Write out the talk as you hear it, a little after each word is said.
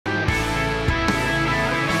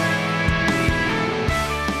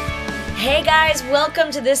Hey guys,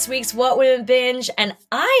 welcome to this week's What Women Binge, and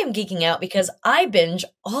I am geeking out because I binge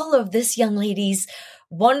all of this young lady's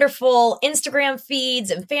wonderful Instagram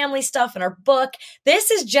feeds and family stuff and her book.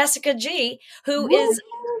 This is Jessica G, who is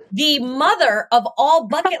the mother of all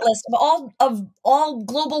bucket list of all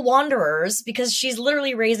global wanderers, because she's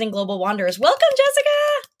literally raising global wanderers. Welcome, Jessica.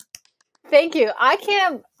 Thank you.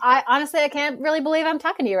 I honestly can't really believe I'm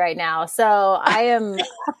talking to you right now. So I am.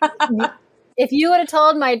 If you would have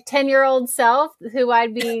told my 10-year-old self who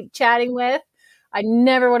I'd be chatting with, I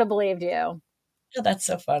never would have believed you. Oh, that's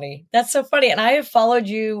so funny. That's so funny. And I have followed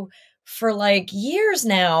you for like years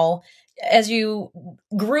now as you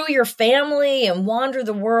grew your family and wandered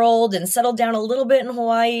the world and settled down a little bit in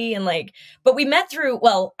Hawaii. And but we met through,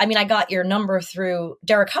 I got your number through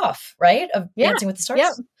Derek Huff, right? Of Dancing with the Stars.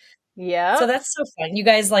 Yep. Yeah. So that's so fun. You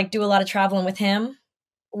guys do a lot of traveling with him?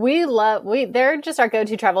 They're just our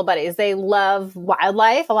go-to travel buddies. They love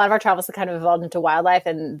wildlife. A lot of our travels have kind of evolved into wildlife,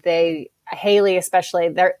 and Haley especially,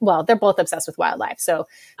 they're both obsessed with wildlife. So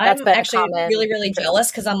that's I'm actually really, really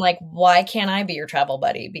jealous because I'm like, why can't I be your travel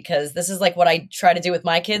buddy? Because this is like what I try to do with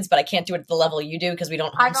my kids, but I can't do it at the level you do because we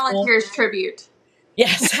don't homeschool. I volunteer as tribute.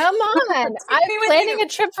 Yes. Come on. I'm planning a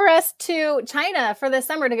trip for us to China for this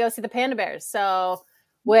summer to go see the panda bears. So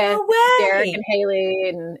with Derek and Haley,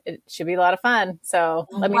 and it should be a lot of fun. So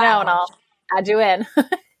let me know and I'll add you in.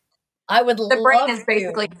 I would love to. The brain is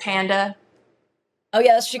basically panda. Oh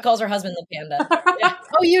yeah, she calls her husband the panda. Yeah.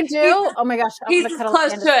 Oh, you do? Oh my gosh. He's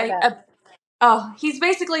close to he's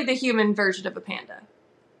basically the human version of a panda.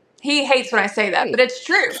 He hates when I say that, but it's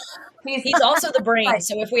true. He's also the brain.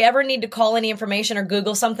 So if we ever need to call any information or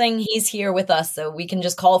Google something, he's here with us. So we can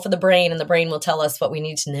just call for the brain and the brain will tell us what we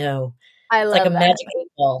need to know. I love like a magic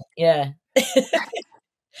 8-ball. Yeah.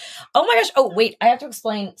 Oh my gosh. Oh, wait. I have to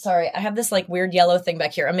explain. Sorry. I have this weird yellow thing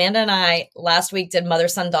back here. Amanda and I last week did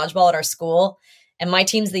mother-son dodgeball at our school, and my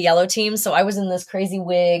team's the yellow team. So I was in this crazy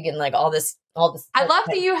wig and all this. I love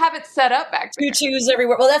that you have it set up back there. Tutus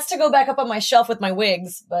everywhere. Well, that's to go back up on my shelf with my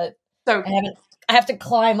wigs, but so I have to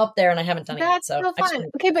climb up there, and I haven't done it yet. So fun.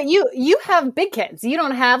 Okay, but you have big kids. You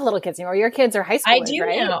don't have little kids anymore. Your kids are high schoolers, I do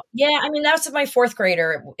right? now. Yeah, I mean, that was my fourth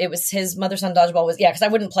grader. It was his mother-son dodgeball was, because I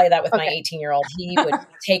wouldn't play that with my 18-year-old. He would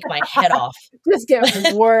take my head off. Just give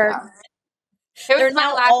him work. It was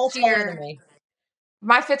my last year.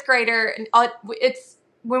 My fifth grader, it's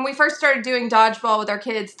when we first started doing dodgeball with our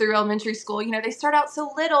kids through elementary school. They start out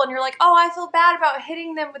so little, and you're like, oh, I feel bad about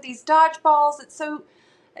hitting them with these dodgeballs.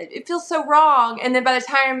 It feels so wrong. And then by the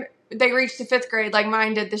time they reached the fifth grade, like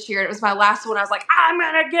mine did this year, it was my last one. I was like, I'm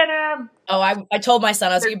going to get him. Oh, I told my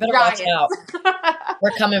son, I was like, you better watch out.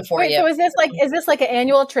 We're coming for you. So is this like an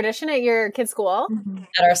annual tradition at your kid's school? Mm-hmm.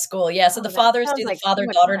 At our school, yeah. So the fathers do the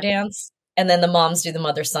father-daughter dance, and then the moms do the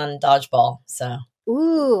mother-son dodgeball. So.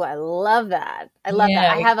 Ooh, I love that. I love that.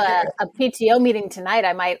 I have a PTO meeting tonight.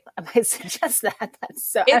 I might suggest that. That's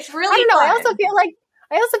so. It's really. I don't know. Fun.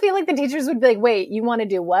 I also feel like the teachers would be like, "Wait, you want to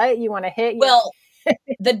do what? You want to hit?" Well,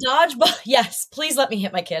 the dodgeball. Yes, please let me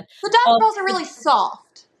hit my kid. The dodgeballs are really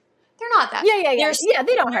soft. They're not that. Yeah.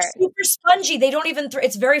 They don't hurt. Super spongy. They don't even.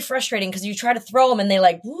 It's very frustrating because you try to throw them and they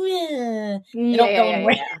they don't go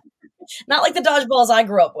anywhere. Yeah. Not like the dodgeballs I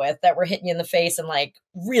grew up with that were hitting you in the face and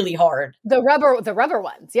really hard. The rubber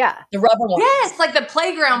ones, yeah. The rubber ones. Yes, like the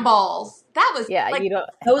playground balls. That was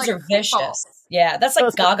those are vicious. Balls. Yeah, that's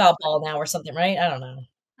like Gaga ball now or something, right? I don't know.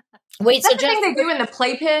 Wait, that's the thing they do in the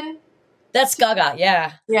playpen? That's Gaga,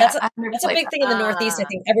 yeah. That's a big thing in the Northeast. I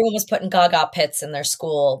think everyone was putting Gaga pits in their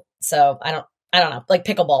school. So I don't know. Like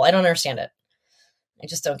pickleball. I don't understand it. I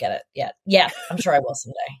just don't get it yet. Yeah, I'm sure I will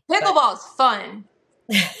someday. Pickleball is fun.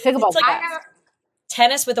 Pickleball.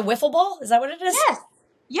 Tennis with a wiffle ball? Is that what it is? Yes.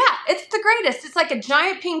 Yeah, it's the greatest. It's like a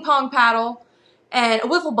giant ping pong paddle and a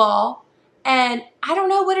wiffle ball. And I don't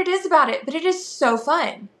know what it is about it, but it is so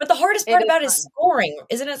fun. But the hardest part about it is scoring.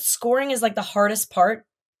 Isn't it scoring is the hardest part?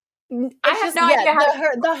 I have no idea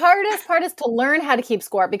the hardest part is to learn how to keep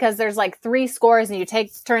score, because there's 3 scores and you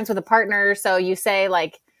take turns with a partner. So you say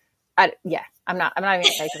I'm not even going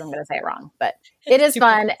to say because I'm going to say it wrong, but it is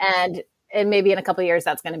fun. And maybe in a couple of years,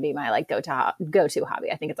 that's going to be my go-to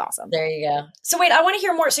hobby. I think it's awesome. There you go. So wait, I want to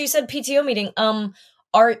hear more. So you said PTO meeting.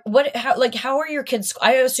 How are your kids?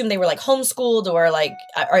 I assume they were homeschooled or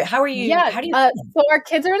how are you? Yeah. How do you? So our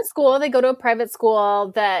kids are in school. They go to a private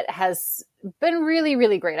school that has been really,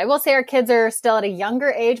 really great. I will say our kids are still at a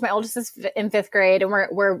younger age. My oldest is in 5th grade, and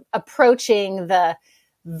we're approaching the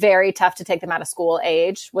very tough to take them out of school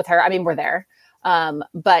age with her. I mean, we're there.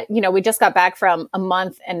 But we just got back from a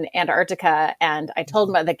month in Antarctica, and I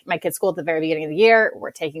told my kids' school at the very beginning of the year,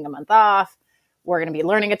 we're taking a month off. we're going to be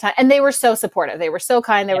learning a ton. And they were so supportive. They were so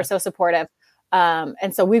kind. They were so supportive.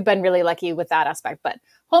 And so we've been really lucky with that aspect, but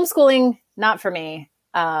homeschooling, not for me.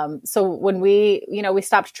 So when we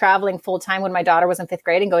stopped traveling full time when my daughter was in 5th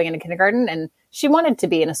grade and going into kindergarten, and she wanted to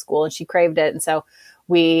be in a school and she craved it. And so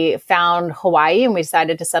we found Hawaii and we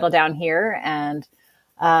decided to settle down here, and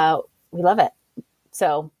we love it.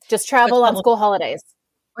 So just travel on school holidays.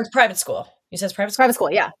 It's private school. You said it's private school? Private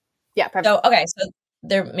school. Yeah. Yeah. Private school. Okay. So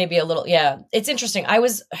there may be a little, it's interesting. I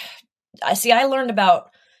learned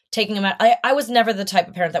about taking them out. I was never the type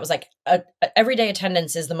of parent that was like, everyday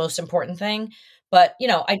attendance is the most important thing. But,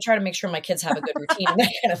 I try to make sure my kids have a good routine and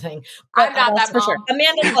that kind of thing. But I'm not that mom. Sure.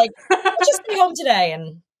 Amanda's like, let's just stay home today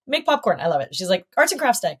and make popcorn. I love it. She's like, arts and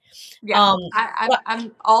crafts day. Yeah,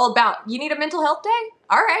 I'm all about, you need a mental health day?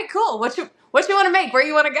 All right, cool. What you want to make? Where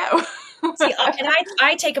you want to go? See, and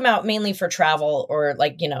I take them out mainly for travel or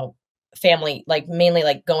family,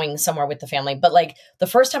 mainly going somewhere with the family. But the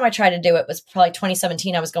first time I tried to do it was probably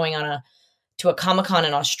 2017. I was going to a Comic-Con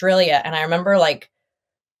in Australia. And I remember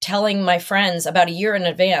telling my friends about a year in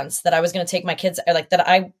advance that I was going to take my kids, that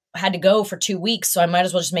I had to go for 2 weeks. So I might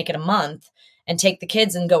as well just make it a month and take the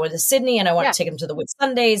kids and go into Sydney. And I wanted to take them to the Whit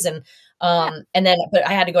Sundays. And but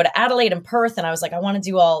I had to go to Adelaide and Perth. And I was like, I want to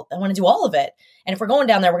do all of it. And if we're going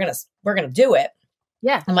down there, we're going to do it.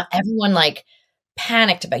 Yeah. And everyone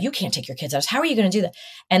panicked about, you can't take your kids out. How are you going to do that?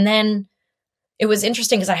 And then it was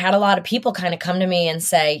interesting because I had a lot of people kind of come to me and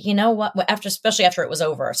say, you know what, especially after it was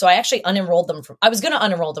over. So I actually I was going to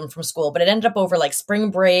unenroll them from school, but it ended up over spring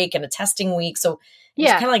break and a testing week. So it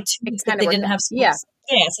was kind of 2 weeks that they didn't have school. Yeah.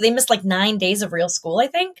 So they missed 9 days of real school, I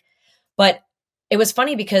think. But it was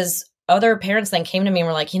funny because other parents then came to me and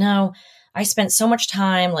were like, I spent so much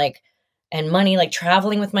time and money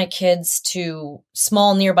traveling with my kids to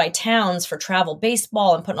small nearby towns for travel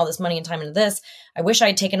baseball and putting all this money and time into this. I wish I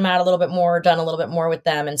had taken them out a little bit more, done a little bit more with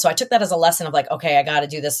them. And so I took that as a lesson of okay, I got to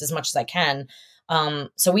do this as much as I can.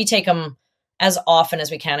 So we take them as often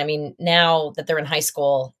as we can. I mean, now that they're in high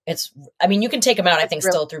school, you can take them out, I think,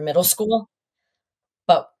 still through middle school.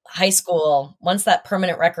 But high school, once that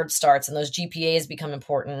permanent record starts and those GPAs become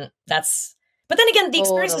important, but then again, the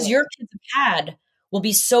experiences your kids have had will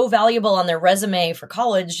be so valuable on their resume for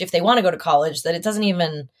college if they want to go to college that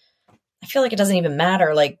I feel like it doesn't even matter,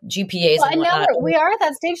 GPAs and whatnot. We are at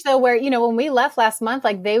that stage though where, when we left last month,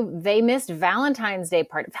 they missed Valentine's Day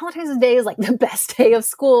part. Valentine's Day is the best day of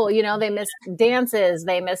school. They missed dances,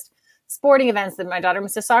 they missed sporting events, that my daughter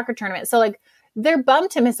missed a soccer tournament. So they're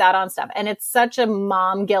bummed to miss out on stuff. And it's such a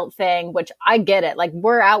mom guilt thing, which I get it.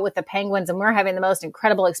 We're out with the Penguins and we're having the most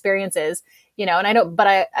incredible experiences, and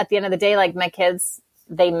at the end of the day, my kids,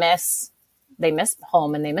 they miss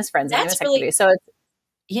home and they miss friends and they miss activities. So it's,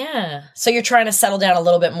 yeah. So you're trying to settle down a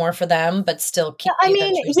little bit more for them, but still keep.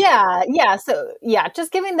 Yeah. So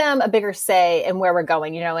just giving them a bigger say in where we're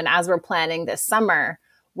going, and as we're planning this summer,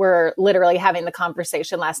 we're literally having the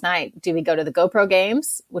conversation last night. Do we go to the GoPro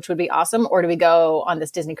games, which would be awesome? Or do we go on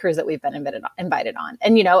this Disney cruise that we've been invited on?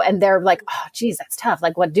 And, and they're like, oh, geez, that's tough.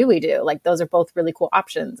 What do we do? Those are both really cool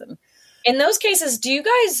options. And in those cases, do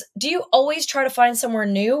you always try to find somewhere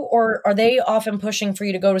new, or are they often pushing for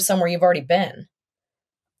you to go to somewhere you've already been?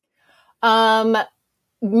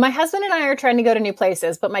 My husband and I are trying to go to new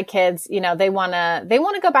places, but my kids, they want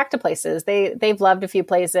to go back to places. They've loved a few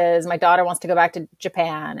places. My daughter wants to go back to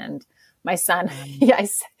Japan, and my son,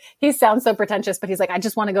 he sounds so pretentious, but he's like, I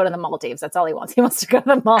just want to go to the Maldives. That's all he wants. He wants to go to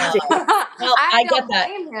the Maldives. Well, I get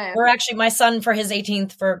that. We're actually, my son, for his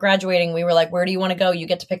 18th for graduating, we were like, where do you want to go? You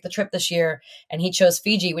get to pick the trip this year. And he chose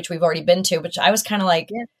Fiji, which we've already been to, which I was kind of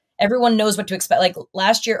everyone knows what to expect.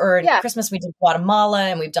 Last year or Christmas, we did Guatemala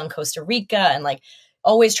and we've done Costa Rica and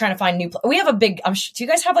always trying to find new. We have a big, do you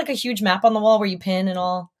guys have a huge map on the wall where you pin and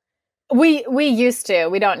all? We used to,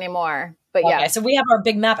 we don't anymore. But yeah. So we have our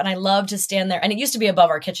big map and I love to stand there. And it used to be above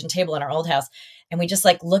our kitchen table in our old house. And we just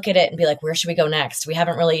look at it and be like, where should we go next? We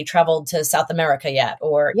haven't really traveled to South America yet,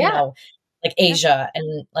 or, Asia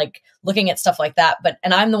and looking at stuff like that.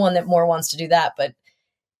 And I'm the one that more wants to do that. But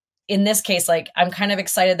in this case, I'm kind of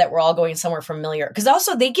excited that we're all going somewhere familiar. Cause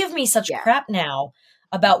also they give me such crap now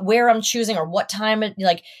about where I'm choosing or what time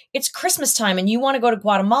it's Christmas time and you want to go to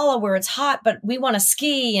Guatemala where it's hot, but we want to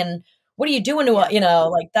ski and what are you doing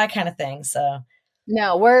to that kind of thing. So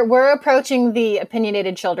no, we're approaching the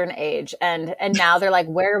opinionated children age and now they're like,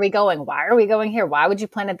 where are we going? Why are we going here? Why would you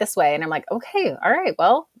plan it this way? And I'm like, okay, all right,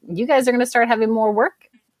 well, you guys are going to start having more work,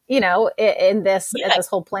 in this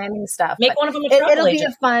whole planning stuff. Make one of them a travel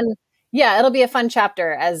agent. It'll be a fun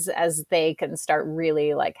chapter as they can start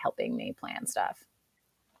really helping me plan stuff.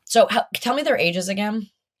 So tell me their ages again.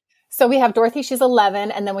 So we have Dorothy, she's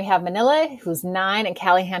 11, and then we have Manila, who's 9, and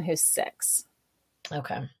Callahan, who's 6.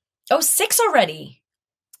 Okay. Oh, 6 already.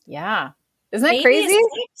 Yeah. Isn't that Baby crazy?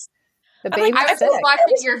 is 6? The I'm baby's like, I was 6.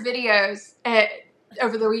 watching your videos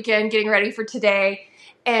over the weekend, getting ready for today.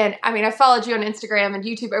 And I mean, I followed you on Instagram and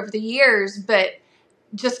YouTube over the years, but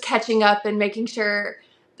just catching up and making sure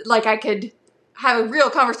like I could have a real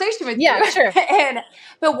conversation with you. Yeah, sure.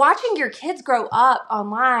 But watching your kids grow up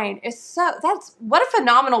online is that's what a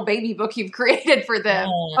phenomenal baby book you've created for them.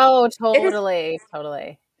 Oh, totally.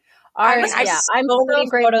 Totally. I'm so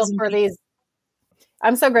grateful for these.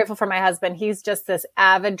 I'm so grateful for my husband. He's just this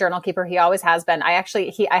avid journal keeper. He always has been. I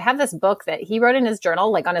have this book that he wrote in his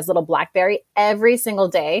journal, like on his little BlackBerry every single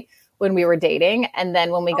day when we were dating. And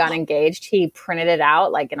then when we got engaged, he printed it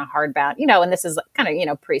out like in a hardbound, and this is kind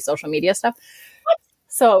of, pre-social media stuff.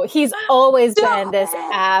 So he's always been this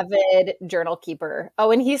avid journal keeper.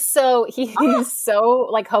 Oh, and he's so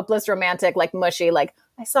like hopeless romantic, like mushy, like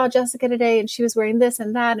I saw Jessica today and she was wearing this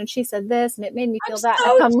and that and she said this and it made me feel that.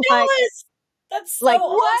 So I'm jealous. like, that's so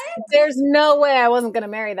awesome. There's no way I wasn't going to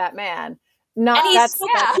marry that man. No, and he's so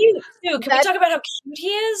cute too. Can we talk about how cute he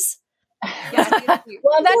is? Yeah, he's cute.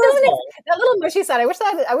 Well, that little mushy side. I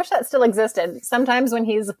wish that still existed. Sometimes when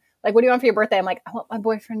he's like, "What do you want for your birthday?" I'm like, "I want my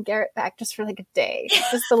boyfriend Garrett back just for like a day,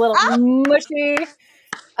 just a little mushy,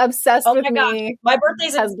 obsessed with me." My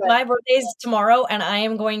birthday's tomorrow, and I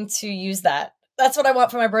am going to use that. That's what I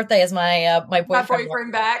want for my birthday is my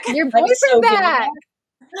boyfriend back. Your boyfriend back.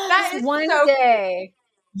 That is one so day.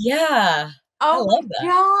 Yeah. Oh I love that.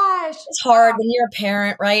 Gosh. It's hard when you're a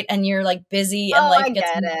parent, right? And you're like busy and life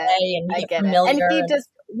gets in the way and you get familiar. And he just,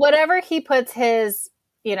 whatever he puts his,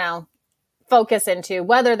 focus into,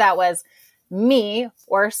 whether that was me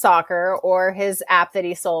or soccer or his app that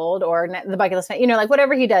he sold or the bucket list, like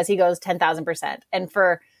whatever he does, he goes 10,000%. And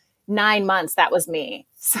for 9 months, that was me.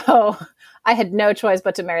 So I had no choice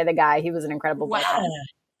but to marry the guy. He was an incredible boyfriend.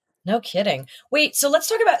 No kidding. Wait, so let's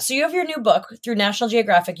talk about, so you have your new book through National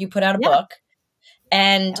Geographic. You put out a book.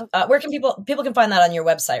 And where can people can find that on your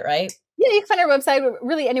website, right? Yeah, you can find our website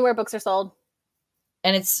really anywhere books are sold.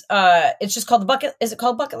 And it's just called is it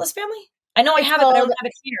called Bucket List Family? I know I have it, but I don't have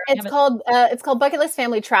it here. It's called Bucket List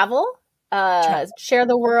Family Travel. Share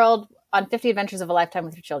the world on 50 adventures of a lifetime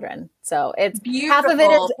with your children. So it's beautiful. Half of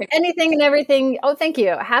it is anything and everything. Oh, thank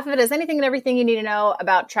you. Half of it is anything and everything you need to know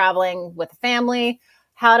about traveling with a family,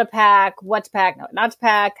 how to pack, what to pack, not to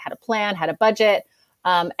pack, how to plan, how to budget.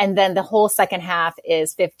 And then the whole second half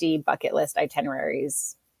is 50 bucket list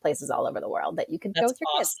itineraries, places all over the world that you can go with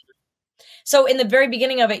your kids. So in the very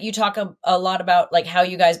beginning of it, you talk a lot about like how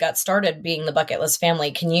you guys got started being the Bucket List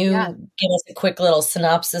Family. Can you give us a quick little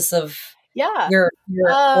synopsis of your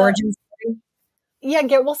origin story? Yeah.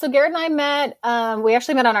 So Garrett and I met, we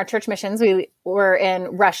actually met on our church missions. We were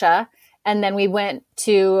in Russia. And then we went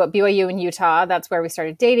to BYU in Utah. That's where we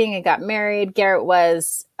started dating and got married. Garrett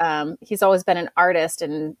was, he's always been an artist.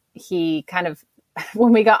 And he kind of,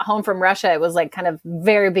 when we got home from Russia, it was like kind of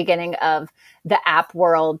very beginning of the app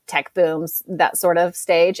world, tech booms, that sort of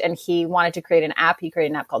stage. And he wanted to create an app. He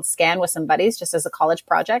created an app called Scan with some buddies just as a college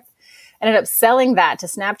project. Ended up selling that to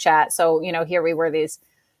Snapchat. So, here we were, these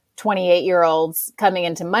 28-year-olds coming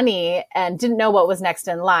into money and didn't know what was next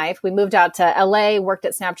in life. We moved out to LA, worked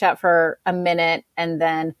at Snapchat for a minute. And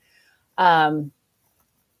then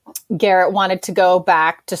Garrett wanted to go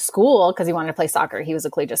back to school because he wanted to play soccer. He was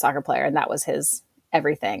a collegiate soccer player and that was his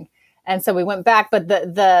everything. And so we went back, but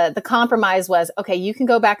the compromise was, okay, you can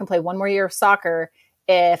go back and play one more year of soccer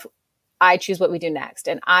if I choose what we do next.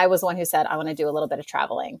 And I was the one who said, I want to do a little bit of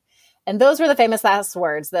traveling. And those were the famous last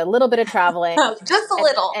words, the little bit of traveling. Just a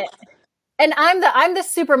little. And I'm the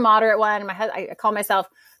super moderate one. I call myself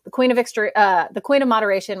the queen of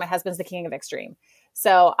moderation. My husband's the king of extreme.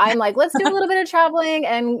 So I'm like, let's do a little bit of traveling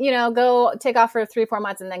and, go take off for 3-4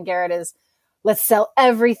 months. And then Garrett is, let's sell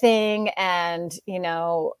everything. And,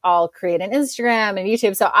 I'll create an Instagram and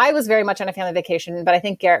YouTube. So I was very much on a family vacation, but I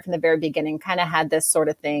think Garrett from the very beginning kind of had this sort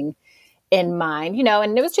of thing in mind,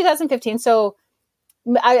 and it was 2015. So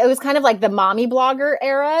it was kind of like the mommy blogger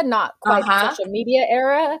era, not quite the social media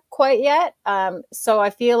era quite yet. So I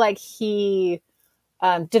feel like he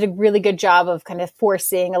did a really good job of kind of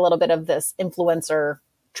foreseeing a little bit of this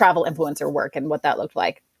travel influencer work and what that looked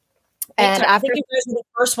like. And I think you guys were the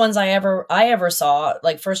first ones I ever saw,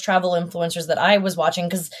 like first travel influencers that I was watching.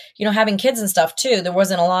 Cause having kids and stuff too, there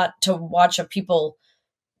wasn't a lot to watch of people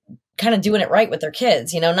kind of doing it right with their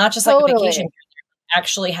kids, not just like a vacation,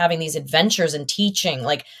 actually having these adventures and teaching,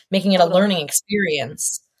 like making it a learning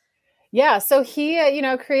experience. Yeah. So he,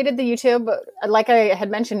 created the YouTube, like I had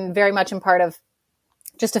mentioned, very much in part of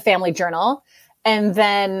just a family journal. And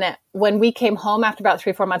then when we came home after about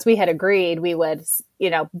 3-4 months, we had agreed we would,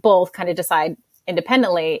 both kind of decide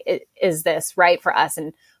independently, is this right for us?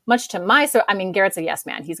 And much to my, Garrett's a yes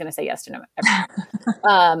man. He's going to say yes to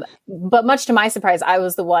everything. But much to my surprise, I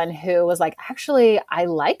was the one who was like, actually, I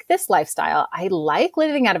like this lifestyle. I like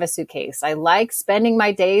living out of a suitcase. I like spending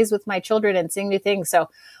my days with my children and seeing new things. So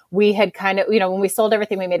we had kind of, when we sold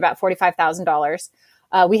everything, we made about $45,000.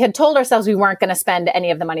 We had told ourselves we weren't going to spend any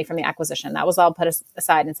of the money from the acquisition. That was all put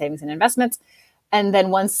aside in savings and investments. And then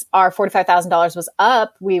once our $45,000 was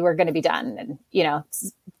up, we were going to be done and,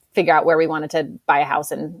 figure out where we wanted to buy a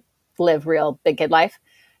house and live real big kid life.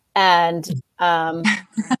 And I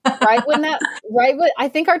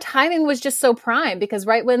think our timing was just so prime, because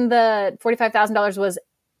right when the $45,000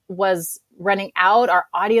 was running out, our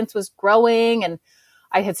audience was growing, and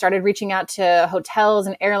I had started reaching out to hotels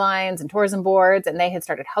and airlines and tourism boards, and they had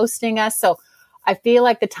started hosting us. So I feel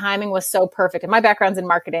like the timing was so perfect. And my background's in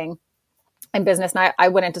marketing and business. And I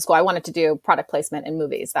went into school. I wanted to do product placement in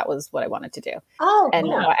movies. That was what I wanted to do. Oh, and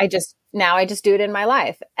wow. now I just do it in my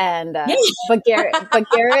life. And, but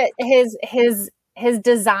Garrett, his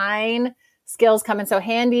design skills come in so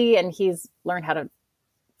handy, and he's learned how to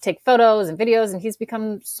take photos and videos, and he's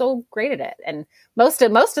become so great at it. And most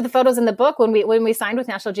of the photos in the book, when we signed with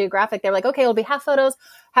National Geographic, they're like, okay, it'll be half photos,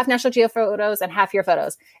 half National Geo photos, and half your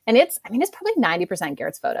photos. And it's probably 90%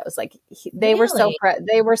 Garrett's photos. Like they were so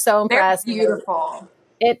impressed. They're beautiful.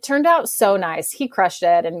 It turned out so nice. He crushed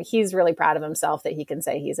it, and he's really proud of himself that he can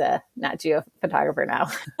say he's a Nat Geo photographer now.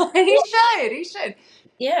 He should.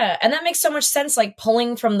 Yeah. And that makes so much sense, like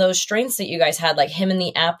pulling from those strengths that you guys had, like him in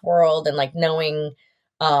the app world, and like knowing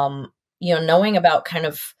about kind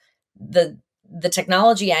of the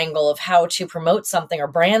technology angle of how to promote something or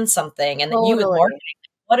brand something. And then you with marketing,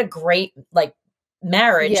 what a great like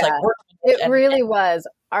marriage. Yeah, like it really was.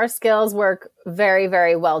 Our skills work very,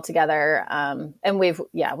 very well together. And we've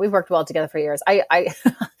worked well together for years. I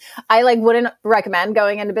like wouldn't recommend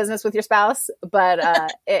going into business with your spouse,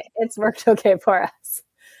 but it's worked okay for us.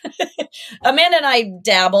 Amanda and I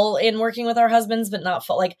dabble in working with our husbands, but not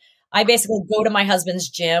full. Like I basically go to my husband's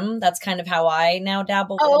gym. That's kind of how I now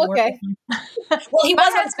dabble. Oh, okay. Well, he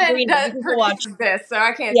was husband produces this, so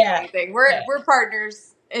I can't say anything. We're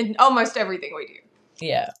partners in almost everything we do.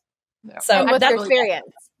 Yeah. So and what's your experience?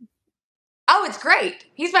 Oh, it's great.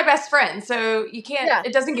 He's my best friend, so you can't. Yeah.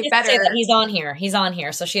 It doesn't get better. Say that. He's on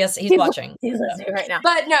here. So he's watching. He's listening right now.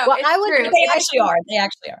 But no, it's true. They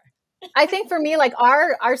actually are. I think for me, like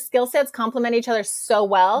our skill sets complement each other so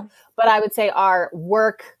well, but I would say our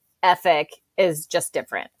work ethic is just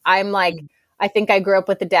different. I'm like, I think I grew up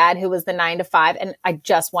with the dad who was the 9 to 5, and I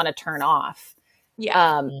just want to turn off.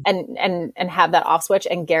 Yeah. And have that off switch.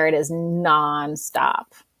 And Garrett is nonstop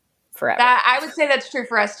forever. I would say that's true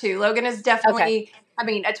for us too. Logan is definitely, a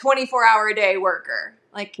 24-hour-a-day worker.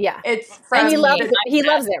 Like, it's from and he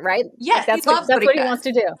loves it, right? Yes, like that's what he wants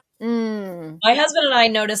to do. My husband and I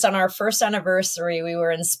noticed on our first anniversary, we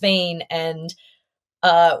were in Spain, and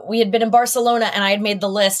we had been in Barcelona, and I had made the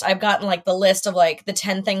list. I've gotten like the list of like the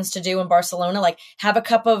 10 things to do in Barcelona, like have a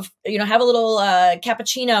cup of, have a little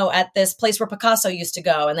cappuccino at this place where Picasso used to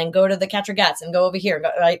go, and then go to the Catregats and go over here.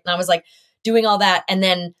 Right. And I was like doing all that. And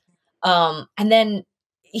then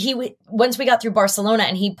once we got through Barcelona,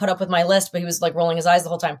 and he put up with my list, but he was like rolling his eyes the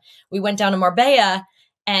whole time. We went down to Marbella,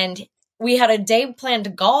 and we had a day planned to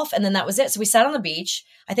golf, and then that was it. So we sat on the beach.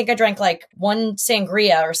 I think I drank like one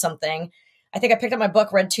sangria or something. I think I picked up my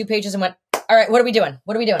book, read 2 pages, and went, all right, what are we doing?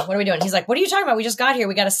 He's like, what are you talking about? We just got here.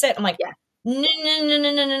 We got to sit. I'm like,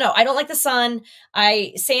 no. I don't like the sun.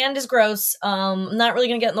 Sand is gross. I'm not really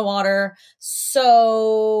going to get in the water.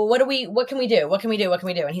 So what can we do?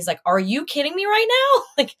 And he's like, are you kidding me right now?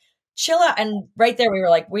 Like, chill out. And right there, we were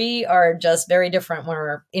like, we are just very different when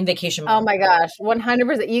we're in vacation mode. Oh my gosh.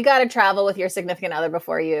 100%. You got to travel with your significant other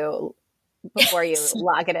before you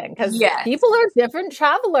lock it in. Because people are different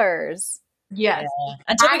travelers. Yes. Yeah.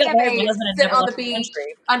 Until we got married, my husband sit on the beach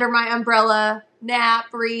under my umbrella, nap,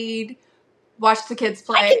 read, watch the kids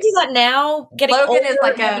play. I can do that now. Logan is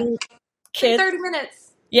like a 30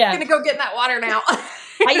 minutes. Yeah. I'm going to go get in that water now.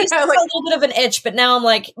 I used to have a little bit of an itch, but now I'm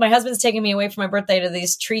like, my husband's taking me away for my birthday to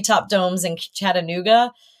these treetop domes in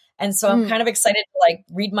Chattanooga. And so I'm kind of excited to like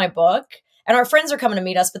read my book. And our friends are coming to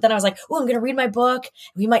meet us. But then I was like, oh, I'm going to read my book.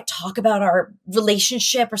 We might talk about our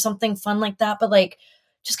relationship or something fun like that. But like,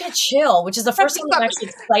 just gonna chill, which is the first time I'm actually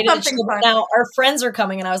excited to chill. But now our friends are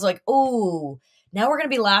coming, and I was like, oh, now we're gonna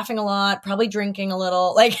be laughing a lot, probably drinking a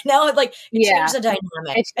little. Like now, it changes the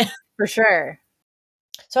dynamic for sure.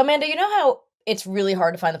 So Amanda, you know how it's really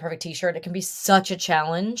hard to find the perfect t-shirt? It can be such a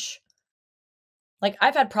challenge. Like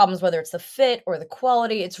I've had problems whether it's the fit or the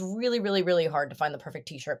quality. It's really, really, really hard to find the perfect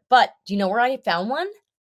t-shirt. But do you know where I found one?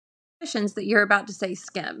 That you're about to say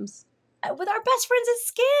Skims. With our best friends at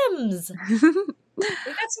Skims.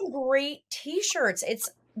 They got some great t-shirts.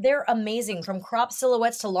 They're amazing. From crop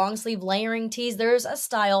silhouettes to long sleeve layering tees. There's a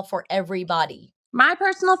style for everybody. My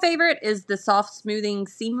personal favorite is the soft smoothing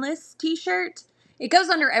seamless t-shirt. It goes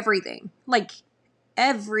under everything. Like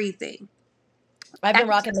everything. I've been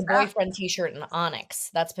rocking the boyfriend t-shirt in Onyx.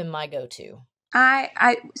 That's been my go-to.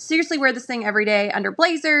 I seriously wear this thing every day under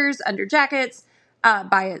blazers, under jackets,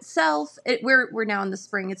 by itself. We're now in the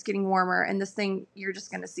spring. It's getting warmer, and this thing, you're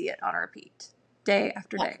just going to see it on a repeat day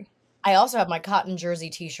after day. I also have my cotton jersey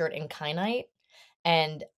t-shirt in Kyanite,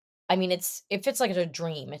 and I mean it fits like a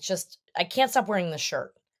dream. It's just I can't stop wearing the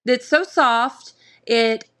shirt. It's so soft.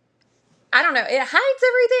 I don't know. It hides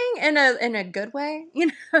everything in a good way,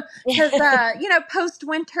 because post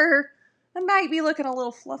winter I might be looking a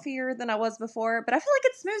little fluffier than I was before, but I feel like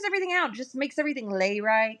it smooths everything out. Just makes everything lay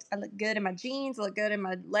right. I look good in my jeans. I look good in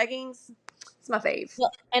my leggings. It's my fave.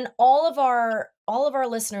 Well, and all of our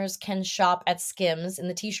listeners can shop at Skims in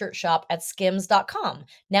the t-shirt shop at skims.com.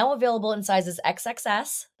 Now available in sizes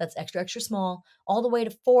XXS, that's extra, extra small, all the way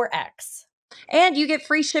to 4X. And you get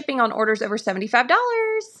free shipping on orders over $75.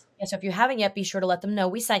 Yeah, so if you haven't yet, be sure to let them know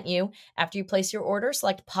we sent you. After you place your order,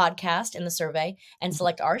 select podcast in the survey and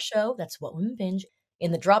select our show, that's What Women Binge,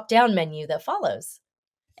 in the drop-down menu that follows.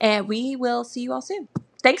 And we will see you all soon.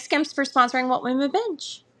 Thanks, Skims, for sponsoring What Women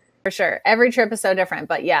Binge. For sure. Every trip is so different,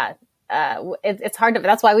 but yeah, it's hard to,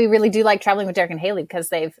 that's why we really do like traveling with Derek and Haley, because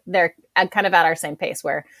they're kind of at our same pace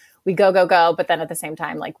where we go, but then at the same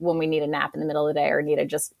time, like when we need a nap in the middle of the day or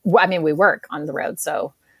we work on the road.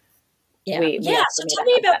 So so tell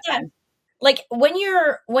me about that. Like when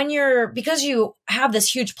you're, because you have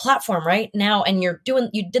this huge platform right now and you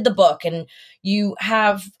did the book and you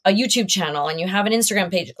have a YouTube channel and you have an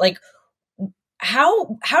Instagram page, like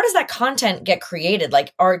how does that content get created?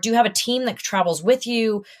 Like, do you have a team that travels with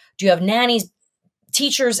you? Do you have nannies,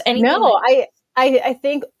 teachers, anything? No, I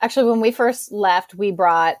think actually when we first left, we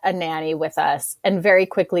brought a nanny with us and very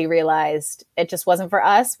quickly realized it just wasn't for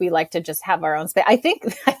us. We like to just have our own space. I think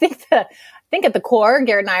at the core,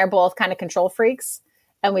 Garrett and I are both kind of control freaks,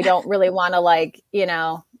 and we don't really want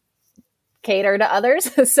to cater to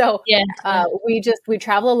others. So we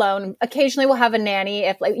travel alone. Occasionally we'll have a nanny.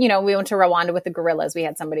 If we went to Rwanda with the gorillas, we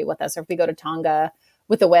had somebody with us, or if we go to Tonga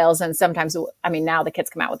with the whales. And sometimes, now the kids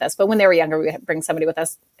come out with us, but when they were younger, we would bring somebody with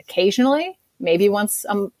us occasionally, maybe once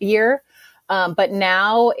a year. But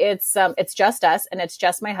now it's just us, and it's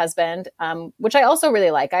just my husband, which I also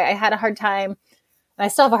really like. I had a hard time, and I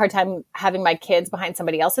still have a hard time having my kids behind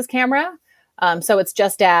somebody else's camera. So it's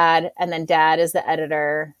just dad, and then dad is the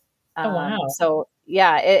editor. Oh, wow. So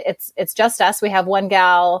yeah, it's just us. We have one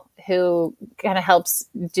gal who kind of helps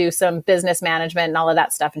do some business management and all of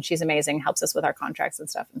that stuff. And she's amazing, helps us with our contracts and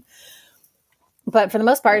stuff. But for the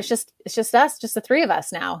most part, it's just us, just the three of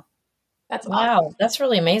us now. That's wow. Awesome. That's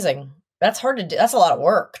really amazing. That's hard to do. That's a lot of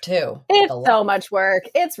work too. It's so much work.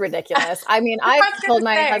 It's ridiculous. I've told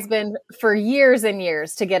my husband for years and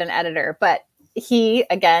years to get an editor, but he,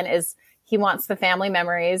 again, he wants the family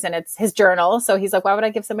memories and it's his journal. So he's like, why would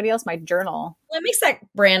I give somebody else my journal? Well, it makes that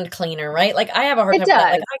brand cleaner, right? Like I have a hard time with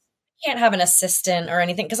that. Like I can't have an assistant or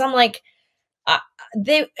anything because I'm like,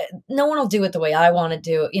 no one will do it the way I want to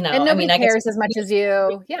do it, And nobody cares as much as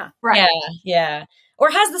you. Yeah. Right. Yeah. Or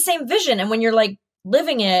has the same vision. And when you're like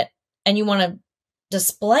living it and you want to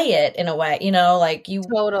display it in a way, like you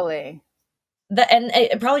totally. And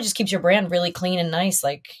it probably just keeps your brand really clean and nice.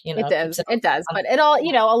 Like, it does. But it all,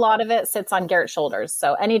 a lot of it sits on Garrett's shoulders.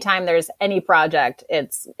 So anytime there's any project,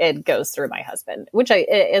 it goes through my husband, which it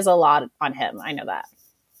is a lot on him. I know that.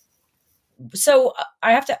 So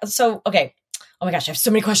okay. Oh my gosh, I have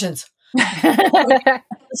so many questions. Let's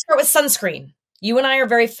start with sunscreen. You and I are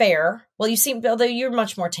very fair. Well, although you're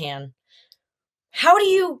much more tan. How do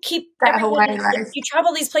you keep you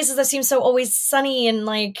travel these places that seem so always sunny and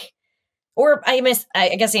like, or I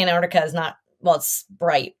guess Antarctica is not, well, it's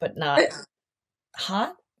bright, but not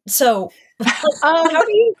hot. So how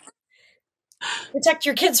do you protect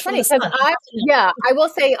your kids from the sun? I will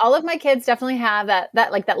say all of my kids definitely have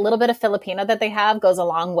that little bit of Filipino that they have goes a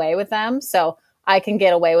long way with them. So I can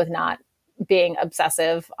get away with not being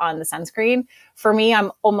obsessive on the sunscreen. For me,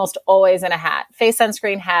 I'm almost always in a hat, face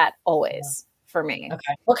sunscreen, hat, always. For me.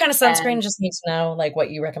 Okay. What kind of sunscreen? Just need to know like what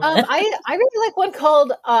you recommend. I really like one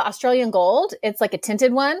called Australian Gold. It's like a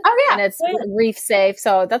tinted one. Oh yeah. And it's reef safe.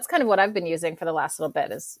 So that's kind of what I've been using for the last little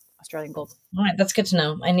bit is Australian gold. All right, that's good to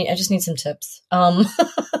know. I just need some tips.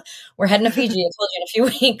 We're heading to Fiji. I told you in a few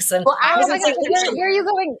weeks. And well, oh my gosh, where are you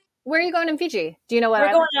going? Where are you going in Fiji? Do you know what?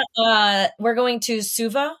 We're going to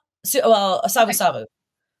Suva. Savu Savu.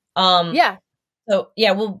 Yeah. So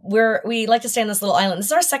yeah, we like to stay on this little island. This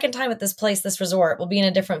is our second time at this place, this resort. We'll be in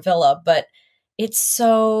a different villa, but it's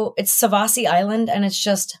Savasi Island, and it's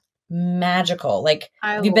just magical. Like,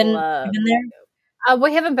 have you been there?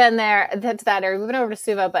 We haven't been there to that area. We've been over to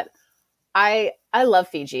Suva, but I love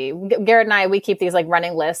Fiji. Garrett and I, we keep these like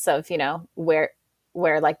running lists of, you know, where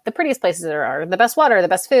like the prettiest places are, the best water, the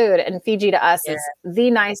best food. And Fiji to us is the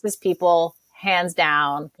nicest people, hands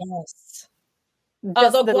down. Yes.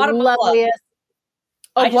 Just the loveliest.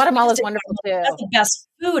 Oh, Guatemala is wonderful too. That's the best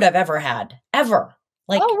food I've ever had. Ever.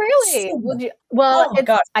 Like, oh, really?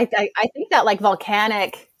 I think that like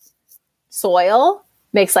volcanic soil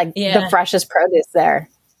makes like the freshest produce there.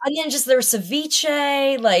 And then just their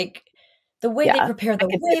ceviche, like the way they prepare the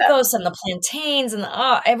huevos and the plantains and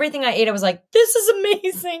everything I ate, I was like, this is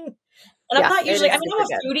amazing. And I'm not usually, I'm a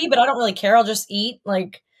foodie, but I don't really care. I'll just eat,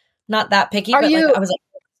 like, not that picky. Like, I was like,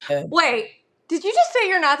 good. Wait, did you just say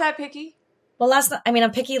you're not that picky? Well, last night, I mean,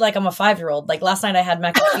 I'm picky like I'm a 5-year-old. Like last night I had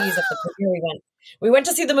mac and cheese at the premiere. We went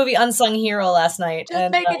to see the movie Unsung Hero last night.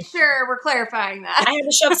 Just making sure we're clarifying that. I had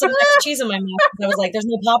to shove some mac and cheese in my mouth. I was like, there's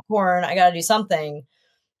no popcorn. I got to do something.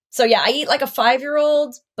 So yeah, I eat like a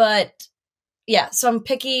 5-year-old, but yeah, so I'm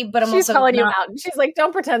picky, but She's also calling you out. She's like,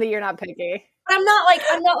 don't pretend that you're not picky. I'm not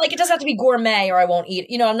like, it doesn't have to be gourmet or I won't eat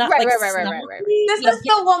it. You know, I'm not right. This is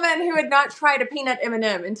the woman who had not tried a peanut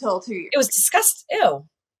M&M until 2 years. It was disgusting. Ew.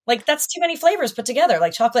 Like, that's too many flavors put together.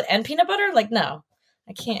 Like chocolate and peanut butter? Like, no.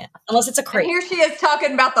 I can't. Unless it's a crepe. And here she is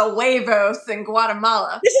talking about the huevos in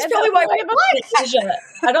Guatemala. This is probably why we have Asia.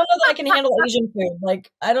 I don't know that I can handle Asian food.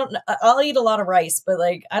 Like, I'll eat a lot of rice, but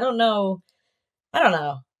like, I don't know. I don't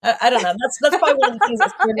know. That's probably one of the things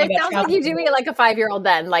that's scary about. It sounds like you do eat like a 5-year-old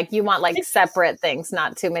then. Like, you want like separate things,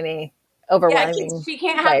 not too many overwhelming she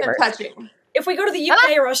can't have them touching. If we go to the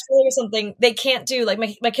UK or Australia or something, they can't do, like,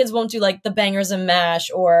 my kids won't do, like, the bangers and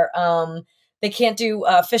mash, or they can't do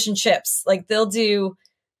fish and chips. Like,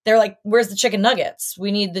 they're like, where's the chicken nuggets?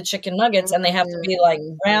 We need the chicken nuggets, and they have to be, like,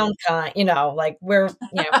 round kind, you know, like, then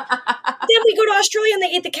we go to Australia and they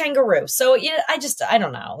eat the kangaroo. So, I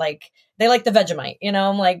don't know. Like, they like the Vegemite, you know?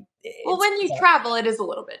 I'm like... Well, when you travel, it is a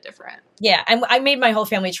little bit different. Yeah, and I made my whole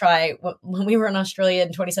family try, when we were in Australia in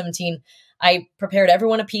 2017, I prepared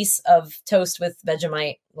everyone a piece of toast with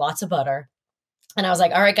Vegemite, lots of butter. And I was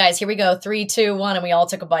like, all right, guys, here we go. 3, 2, 1. And we all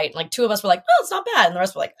took a bite. And like 2 of us were like, oh, it's not bad. And the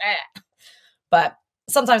rest were like, eh. But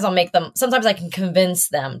sometimes sometimes I can convince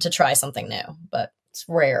them to try something new, but it's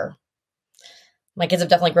rare. My kids have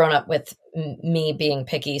definitely grown up with me being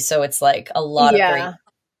picky. So it's like a lot of great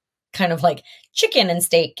kind of like chicken and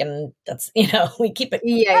steak. And that's, we keep it.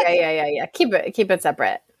 Yeah. Keep it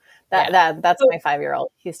separate. That's my 5-year-old.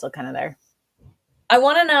 He's still kind of there. I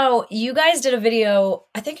want to know, you guys did a video,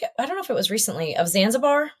 I don't know if it was recently, of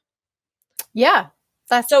Zanzibar. Yeah.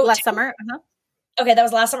 Last summer. Uh-huh. Okay, that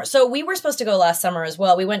was last summer. So we were supposed to go last summer as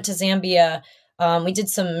well. We went to Zambia. We did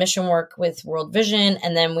some mission work with World Vision,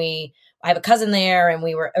 and then I have a cousin there, and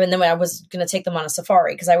then I was going to take them on a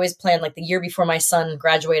safari, because I always planned, like, the year before my son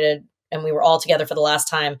graduated and we were all together for the last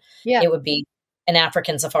time, it would be an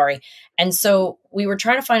African safari. And so we were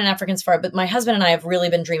trying to find an African safari, but my husband and I have really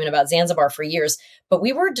been dreaming about Zanzibar for years, but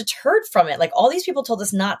we were deterred from it. Like, all these people told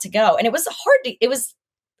us not to go, and it was hard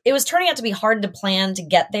it was turning out to be hard to plan to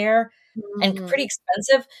get there and pretty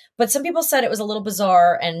expensive, but some people said it was a little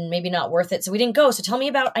bizarre and maybe not worth it. So we didn't go. So tell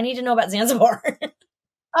me I need to know about Zanzibar.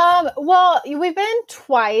 Well, we've been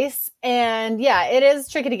twice, and yeah, it is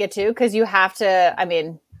tricky to get to, because you have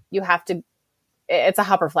to, it's a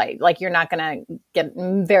hopper flight. Like, you're not going to get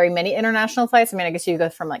very many international flights. I mean, I guess you go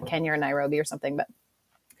from like Kenya or Nairobi or something, but,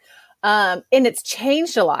 and it's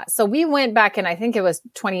changed a lot. So we went back in, I think it was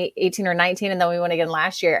 2018 or 19. And then we went again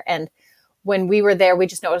last year. And when we were there, we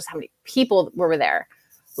just noticed how many people were there.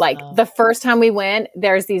 Like, the first time we went,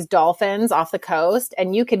 there's these dolphins off the coast,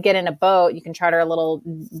 and you could get in a boat, you can charter a little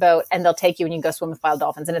boat, and they'll take you and you can go swim with wild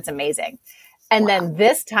dolphins, and it's amazing. And then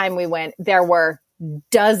this time we went, there were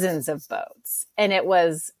dozens of boats, and it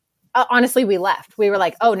was honestly, we left. We were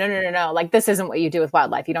like, oh, no. Like, this isn't what you do with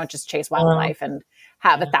wildlife. You don't just chase wildlife and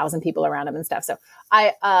have 1,000 people around them and stuff. So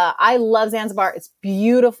I love Zanzibar. It's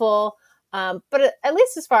beautiful. But at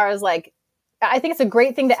least as far as like, I think it's a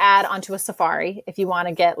great thing to add onto a safari if you want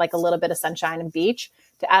to get like a little bit of sunshine and beach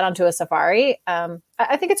to add onto a safari.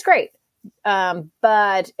 I think it's great.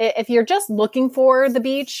 But if you're just looking for the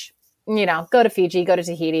beach, go to Fiji, go to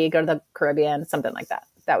Tahiti, go to the Caribbean, something like that.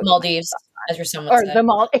 That would Maldives, as your son would or say.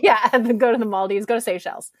 Go to the Maldives, go to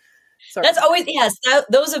Seychelles. That's always, yes,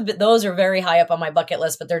 those are very high up on my bucket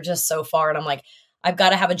list, but they're just so far. And I'm like, I've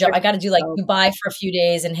got to have a job. I got to do like Dubai for a few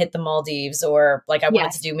days and hit the Maldives, or like I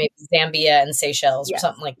wanted to do maybe Zambia and Seychelles or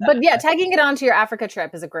something like that. But yeah, tagging it onto your Africa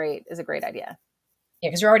trip is a great idea. Yeah,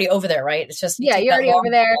 because you're already over there, right? It's just you're already over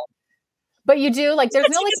there. But you do like there's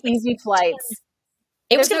no like easy flights.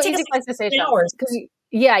 It was going to take us flights to Seychelles hours.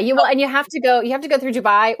 You will, and you have to go through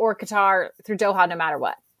Dubai or Qatar through Doha no matter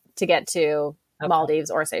what to get to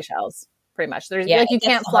Maldives or Seychelles. Pretty much, there's like you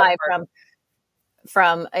can't fly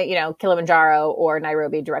from Kilimanjaro or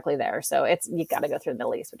Nairobi directly there, so you got to go through the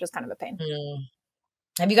Middle East, which is kind of a pain.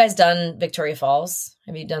 Have you guys done Victoria Falls?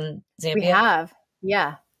 Have you done Zambia? We have,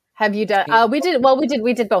 yeah. Have you done? We did both. We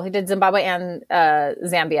did Zimbabwe and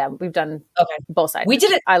Zambia. We've done both sides. We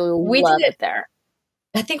did it. I love it there.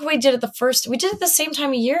 I think we did it we did it the same time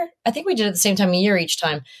of year. I think we did it the same time of year each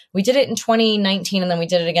time. We did it in 2019 and then we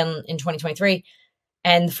did it again in 2023.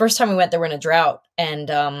 And the first time we went, they were in a drought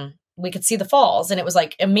and we could see the falls and it was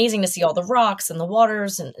like amazing to see all the rocks and the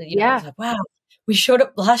waters. And I was like, wow, we showed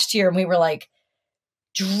up last year and we were like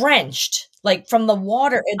drenched, like from the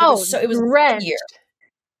water. It was drenched. Year.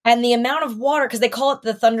 And the amount of water, because they call it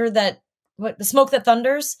the smoke that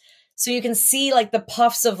thunders. So you can see like the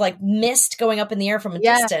puffs of like mist going up in the air from a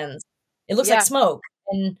distance. It looks like smoke.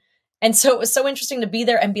 And so it was so interesting to be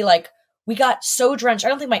there and be like, we got so drenched. I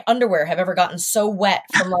don't think my underwear have ever gotten so wet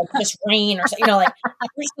from like just rain or something. I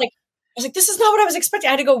was like, this is not what I was expecting.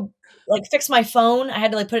 I had to go like fix my phone. I had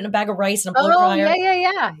to like put it in a bag of rice and a blow dryer.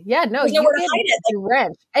 Yeah. No, you nowhere to hide it.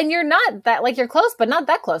 Drenched. And you're not that like you're close, but not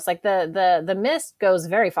that close. Like the mist goes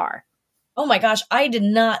very far. Oh my gosh, I did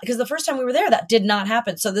not, because the first time we were there, that did not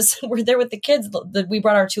happen. So we're there with the kids. We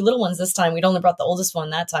brought our two little ones this time. We'd only brought the oldest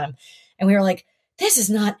one that time. And we were like, this is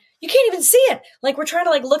not, you can't even see it. Like we're trying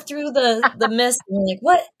to like look through the mist and we're like,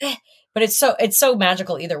 what? But it's so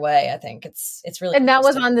magical either way. I think it's really. And that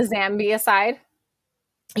was on the Zambia side?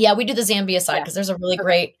 Yeah, we do the Zambia side because there's a really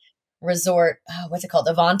great resort. What's it called?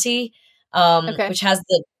 Avanti, which has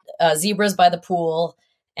the zebras by the pool.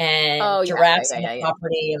 And giraffes on the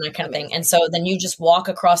property and that kind of thing. And so then you just walk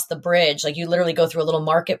across the bridge. Like you literally go through a little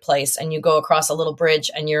marketplace and you go across a little bridge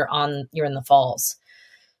and you're in the falls.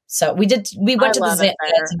 So we went to the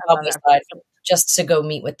Zimbabwe side just to go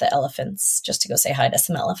meet with the elephants, just to go say hi to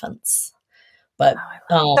some elephants. But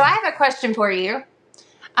so I have a question for you.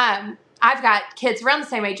 I've got kids around the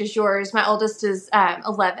same age as yours. My oldest is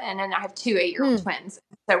 11 and I have two 8-year-old twins.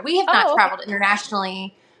 So we have not traveled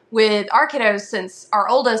internationally with our kiddos since our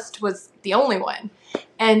oldest was the only one.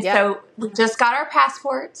 And so we just got our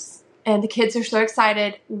passports and the kids are so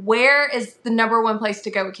excited. Where is the number one place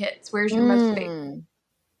to go with kids? Where's your most favorite?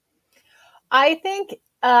 I think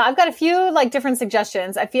I've got a few like different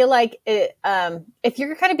suggestions. I feel like if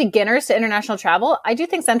you're kind of beginners to international travel, I do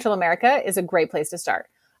think Central America is a great place to start.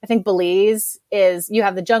 I think Belize you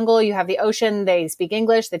have the jungle, you have the ocean, they speak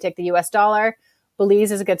English, they take the US dollar.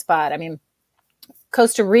 Belize is a good spot. I mean,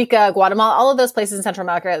 Costa Rica, Guatemala, all of those places in Central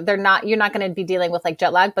America, you're not going to be dealing with like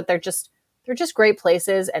jet lag, but they're just great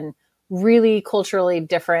places and really culturally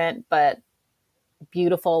different, but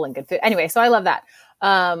beautiful and good food. Anyway, so I love that.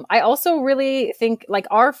 I also really think like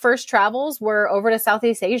our first travels were over to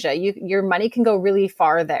Southeast Asia. Your money can go really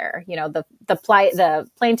far there. You know, the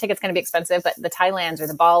plane ticket's going to be expensive, but the Thailands or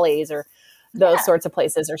the Balis or those sorts of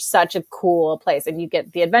places are such a cool place. And you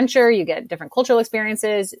get the adventure, you get different cultural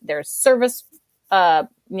experiences. There's service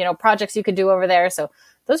projects you could do over there. So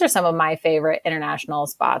those are some of my favorite international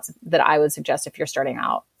spots that I would suggest if you're starting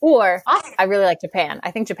out. Or I really like Japan.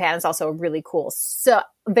 I think Japan is also really cool. So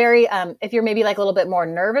very, if you're maybe like a little bit more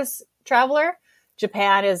nervous traveler,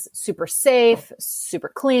 Japan is super safe,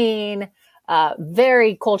 super clean,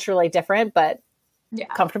 very culturally different, but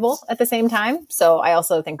comfortable at the same time. So I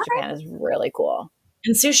also think Japan is really cool.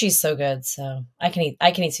 And sushi's so good. So I can eat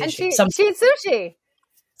sushi. And she eats sushi.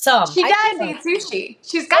 She does eat sushi.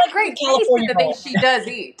 She's got a great taste in the things she does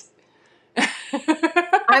eat.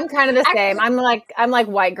 I'm kind of the same. I'm like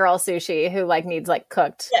white girl sushi who like needs like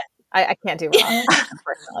cooked. Yeah. I can't do raw,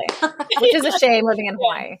 unfortunately, which is a shame living in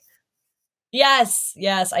Hawaii. Yes,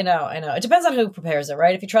 I know. It depends on who prepares it,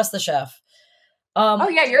 right? If you trust the chef.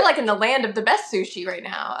 You're like in the land of the best sushi right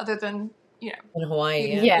now, other than in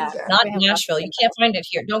Hawaii. Yeah. Not in Nashville. You can't find it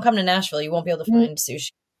here. Don't come to Nashville. You won't be able to find sushi.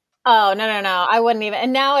 Oh, no. I wouldn't even.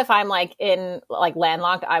 And now if I'm like in like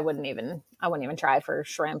landlocked, I wouldn't even try for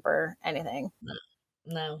shrimp or anything.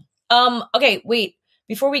 No. Okay, wait.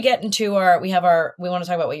 Before we get into we want to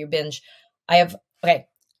talk about what you binge. I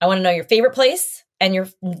want to know your favorite place and your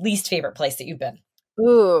least favorite place that you've been.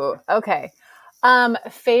 Ooh, okay.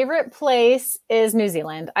 Favorite place is New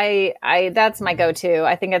Zealand. I that's my go-to.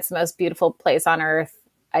 I think it's the most beautiful place on earth.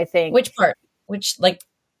 I think. Which part? Which, like,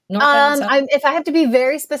 North Island, South? If I have to be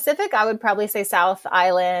very specific, I would probably say South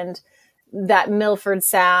Island. That Milford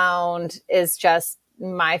Sound is just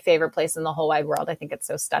my favorite place in the whole wide world. I think it's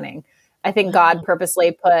so stunning. I think God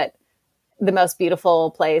purposely put the most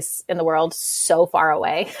beautiful place in the world so far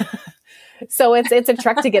away. So it's a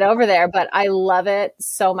trek to get over there, but I love it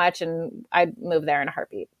so much, and I'd move there in a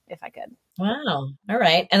heartbeat if I could. Wow. All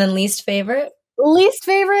right. And then least favorite? Least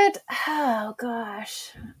favorite? Oh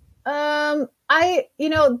gosh. There's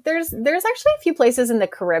actually a few places in the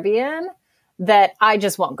Caribbean that I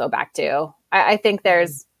just won't go back to. I think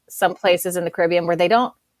there's some places in the Caribbean where they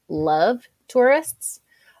don't love tourists.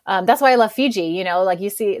 That's why I love Fiji. Like you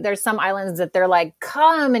see, there's some islands that they're like,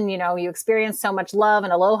 come and, you experience so much love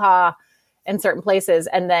and aloha in certain places.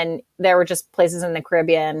 And then there were just places in the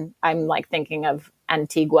Caribbean. I'm like thinking of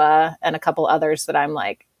Antigua and a couple others that I'm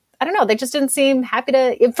like, I don't know. They just didn't seem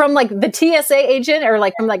happy from like the TSA agent or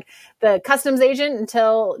like from like the customs agent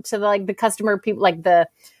to like the customer people, like the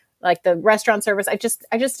restaurant service. I just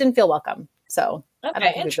didn't feel welcome. So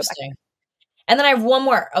okay, interesting. And then I have one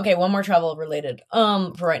more travel related,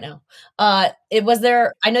 for right now. I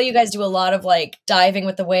know you guys do a lot of like diving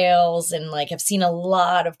with the whales and like have seen a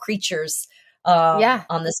lot of creatures,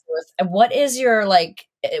 on this earth. And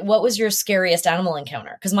what was your scariest animal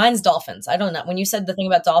encounter? Cause mine's dolphins. I don't know. When you said the thing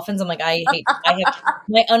about dolphins, I'm like,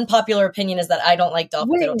 my unpopular opinion is that I don't like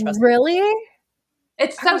dolphins. Wait, I don't trust them. Really?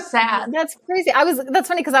 It's so sad. That's crazy. That's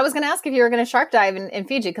funny because I was going to ask if you were going to shark dive in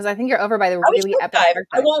Fiji because I think you're over by the really epic shark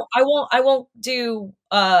dive. I won't do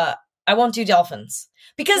dolphins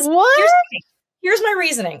because here's my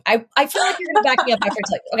reasoning. I feel like you're going to back me up after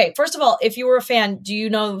it's like, okay, first of all, if you were a fan, do you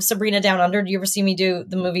know Sabrina Down Under? Do you ever see me do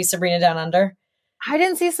the movie Sabrina Down Under? I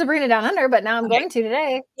didn't see Sabrina Down Under, but now I'm going to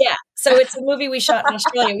today. Yeah. So it's a movie we shot in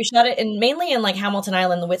Australia. We shot it mainly in like Hamilton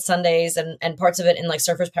Island, the Whitsundays and parts of it in like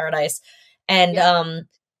Surfers Paradise. And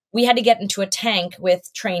we had to get into a tank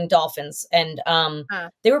with trained dolphins, and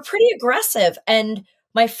they were pretty aggressive. And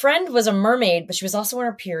my friend was a mermaid, but she was also on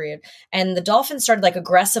her period. And the dolphin started like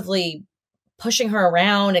aggressively pushing her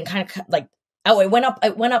around and kind of like, it went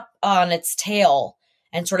up on its tail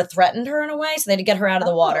and sort of threatened her in a way. So they had to get her out of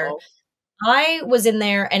the water. I was in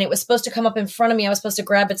there and it was supposed to come up in front of me. I was supposed to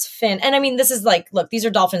grab its fin. And I mean, this is like, look, these are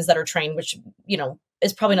dolphins that are trained, which,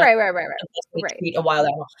 is probably not right. a wild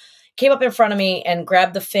animal. Came up in front of me and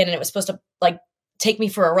grabbed the fin, and it was supposed to like take me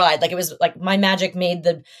for a ride. Like it was like my magic made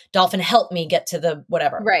the dolphin help me get to the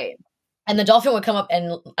whatever. Right. And the dolphin would come up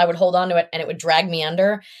and I would hold on to it and it would drag me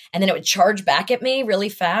under, and then it would charge back at me really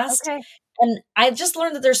fast. Okay. And I just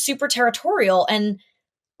learned that they're super territorial. And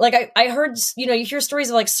like I heard, you hear stories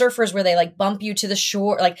of like surfers where they like bump you to the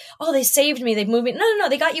shore, like, oh, they saved me. They've moved me. No.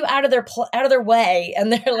 They got you out of their way.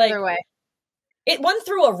 And they're like, it went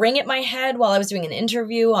through a ring at my head while I was doing an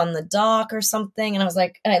interview on the dock or something. And I was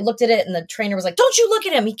like, and I looked at it and the trainer was like, don't you look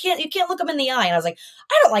at him. You can't look him in the eye. And I was like,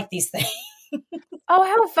 I don't like these things. Oh,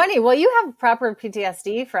 how funny. Well, you have proper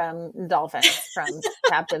PTSD from dolphins, from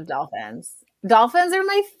captive dolphins. Dolphins are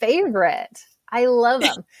my favorite. I love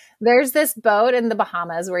them. There's this boat in the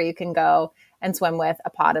Bahamas where you can go and swim with a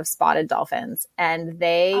pod of spotted dolphins, and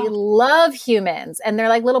they love humans, and they're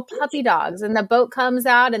like little puppy dogs, and the boat comes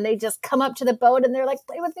out and they just come up to the boat and they're like,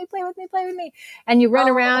 play with me, play with me, play with me. And you run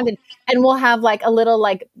around and we'll have like a little,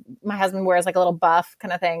 like my husband wears like a little buff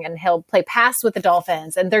kind of thing, and he'll play pass with the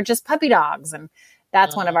dolphins, and they're just puppy dogs. And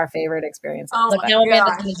that's one of our favorite experiences. Look, now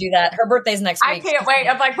Amanda's going to do that. Her birthday's next week. I can't wait.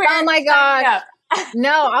 I'm like, oh my gosh.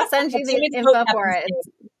 No, I'll send you the info for it. It's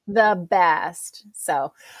the best.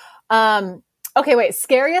 So, okay, wait.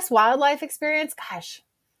 Scariest wildlife experience? Gosh.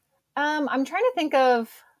 I'm trying to think of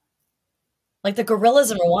like the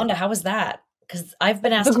gorillas in Rwanda. How was that? Because I've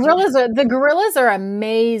been asked. The gorillas are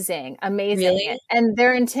amazing. Really? And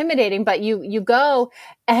they're intimidating, but you go,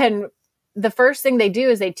 and the first thing they do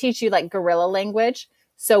is they teach you like gorilla language.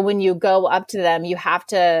 So when you go up to them, you have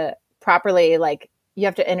to properly you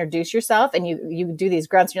have to introduce yourself, and you do these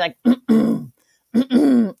grunts, and you're like,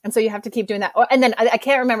 and so you have to keep doing that. And then I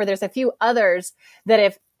can't remember. There's a few others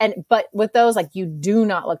that but with those, like, you do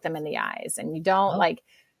not look them in the eyes, and you don't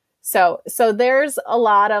so there's a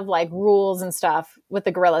lot of like rules and stuff with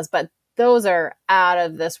the gorillas, but those are out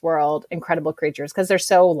of this world, incredible creatures, because they're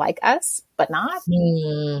so like us, but not.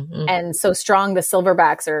 Mm-hmm. And so strong. The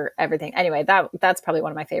silverbacks are everything. Anyway, that's probably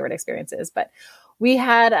one of my favorite experiences. But we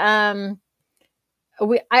had, I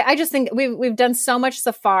just think we've done so much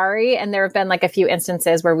safari, and there have been like a few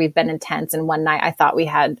instances where we've been in tents. And one night I thought we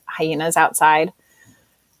had hyenas outside,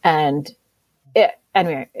 and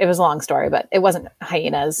anyway, it was a long story, but it wasn't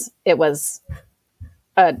hyenas. It was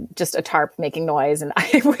just a tarp making noise. And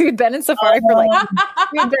we'd been in safari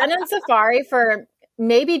for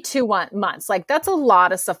maybe 2 months. Like, that's a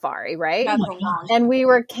lot of safari, right? That's a long and we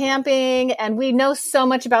were camping, and we know so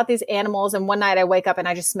much about these animals. And one night I wake up and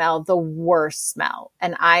I just smell the worst smell.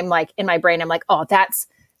 And I'm like, in my brain, I'm like, oh, that's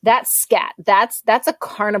scat. That's a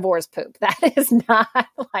carnivore's poop. That is not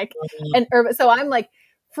like an urban. So I'm like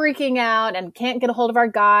freaking out and can't get a hold of our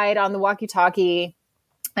guide on the walkie-talkie.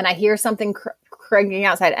 And I hear something cranking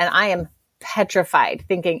outside, and I am petrified,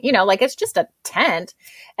 thinking, like, it's just a tent,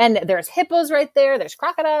 and there's hippos right there. There's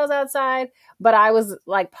crocodiles outside, but I was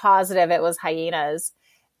like positive it was hyenas.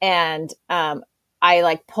 And I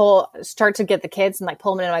like start to get the kids and like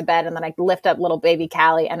pull them into my bed, and then I lift up little baby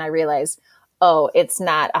Callie, and I realize, oh, it's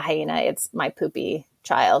not a hyena. It's my poopy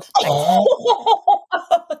child. Oh.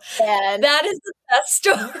 And that is the best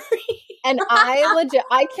story. And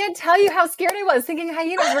I can't tell you how scared I was, thinking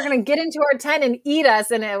hyenas were going to get into our tent and eat us.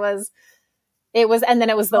 And it was, and then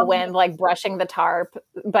it was the wind, like brushing the tarp.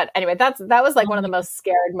 But anyway, that was like one of the most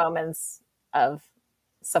scared moments of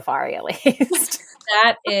safari, at least.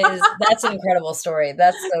 That's an incredible story.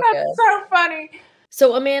 That's so good. That's so funny.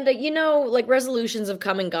 So Amanda, like resolutions have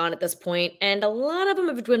come and gone at this point, and a lot of them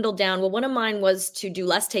have dwindled down. Well, one of mine was to do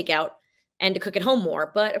less takeout and to cook at home more.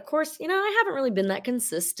 But of course, I haven't really been that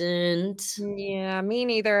consistent. Yeah, me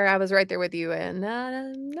neither. I was right there with you, and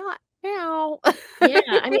not now. Yeah,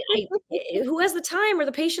 I mean, who has the time or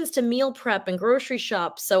the patience to meal prep and grocery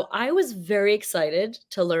shop? So I was very excited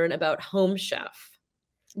to learn about Home Chef.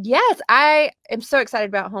 Yes, I am so excited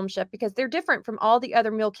about Home Chef because they're different from all the other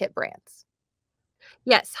meal kit brands.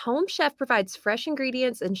 Yes, Home Chef provides fresh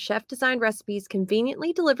ingredients and chef-designed recipes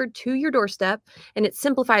conveniently delivered to your doorstep, and it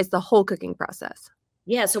simplifies the whole cooking process.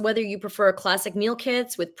 Yeah, so whether you prefer classic meal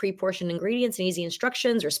kits with pre-portioned ingredients and easy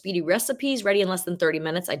instructions, or speedy recipes ready in less than 30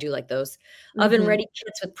 minutes, I do like those. Oven-ready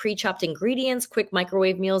kits with pre-chopped ingredients, quick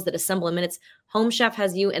microwave meals that assemble in minutes, Home Chef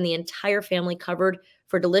has you and the entire family covered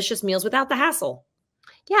for delicious meals without the hassle.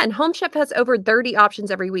 Yeah, and Home Chef has over 30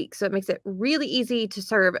 options every week, so it makes it really easy to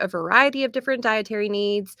serve a variety of different dietary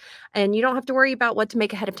needs, and you don't have to worry about what to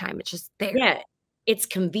make ahead of time. It's just there. Yeah, it's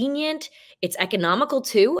convenient. It's economical,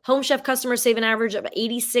 too. Home Chef customers save an average of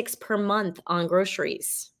 $86 per month on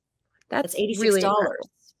groceries. That's $86, really,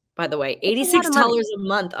 by the way. $86 a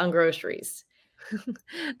month on groceries.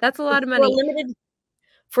 That's a lot of money.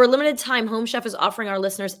 For a limited time, Home Chef is offering our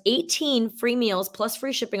listeners 18 free meals plus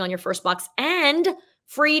free shipping on your first box and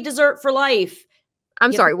free dessert for life.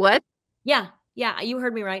 I'm sorry, what? Yeah, you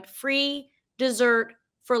heard me right. Free dessert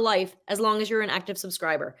for life as long as you're an active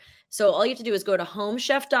subscriber. So all you have to do is go to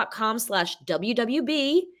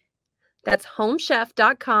homechef.com/WWB. That's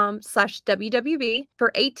homechef.com/WWB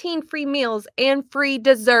for 18 free meals and free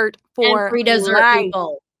dessert for free dessert, life.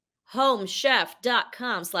 People.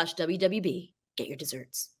 Homechef.com/WWB. Get your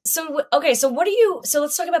desserts. So, okay, so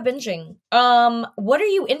let's talk about binging. What are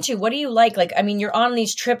you into? What do you like? Like, I mean, you're on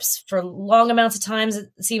these trips for long amounts of times. It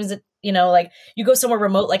seems that, like you go somewhere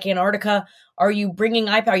remote, like Antarctica. Are you bringing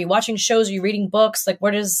iPad? Are you watching shows? Are you reading books? Like,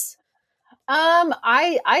 what is...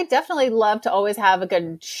 I definitely love to always have a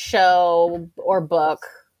good show or book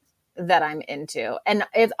that I'm into. And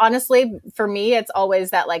it's honestly, for me, it's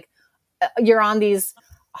always that, like, you're on these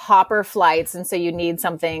hopper flights, and so you need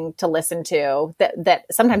something to listen to that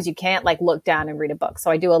sometimes you can't like look down and read a book. So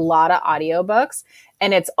I do a lot of audiobooks,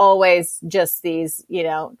 and it's always just these,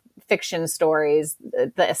 fiction stories,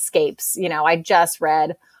 the escapes. I just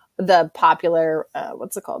read the popular,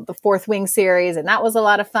 what's it called? The Fourth Wing series. And that was a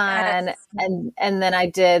lot of fun. Yes. And then I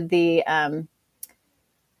did the,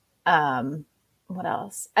 what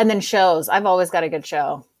else? And then shows. I've always got a good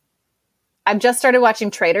show. I've just started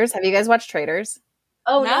watching Traitors. Have you guys watched Traitors?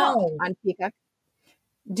 Oh, no. On Peacock.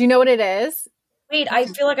 Do you know what it is? Wait, I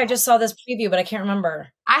feel like I just saw this preview, but I can't remember.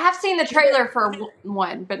 I have seen the trailer for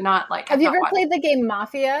one, but not like... Have you ever played the game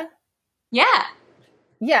Mafia? Yeah.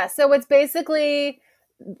 Yeah, so it's basically...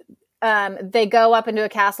 they go up into a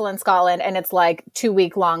castle in Scotland, and it's like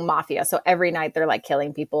 2-week-long mafia. So every night they're like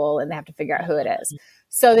killing people, and they have to figure out who it is.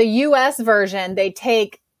 So the US version, they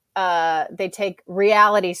take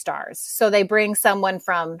reality stars. So they bring someone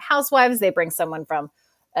from Housewives, they bring someone from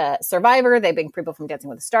Survivor, they bring people from Dancing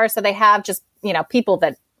with the Stars. So they have just, people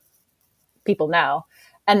that people know,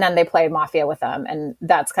 and then they play Mafia with them. And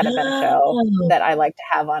that's kind of been a show that I like to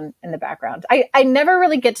have on in the background. I never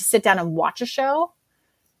really get to sit down and watch a show.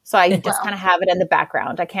 So I just kind of have it in the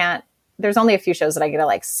background. There's only a few shows that I get to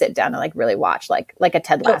like sit down and like really watch, like a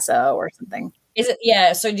Ted Lasso or something. Is it?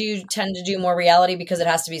 Yeah. So do you tend to do more reality because it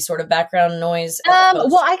has to be sort of background noise?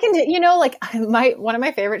 Well, I can do, like one of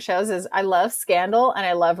my favorite shows is I love Scandal and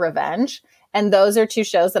I love Revenge. And those are two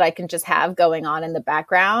shows that I can just have going on in the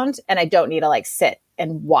background and I don't need to like sit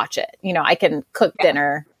and watch it. I can cook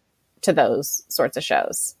dinner to those sorts of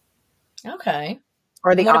shows. Okay.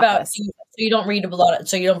 Or The What Office. about you? So you don't read a lot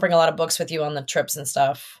so you don't bring a lot of books with you on the trips and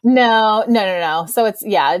stuff? No. So it's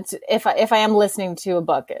if I am listening to a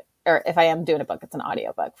book, or if I am doing a book, it's an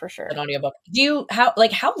audiobook for sure. An audiobook.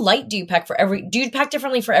 How light do you pack do you pack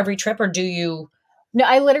differently for every trip or do you? No,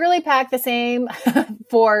 I literally pack the same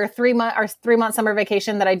for 3-month summer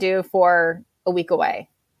vacation that I do for a week away.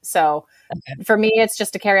 So for me, it's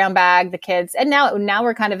just a carry-on bag, the kids. And now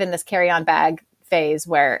we're kind of in this carry-on bag phase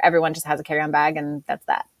where everyone just has a carry-on bag and that's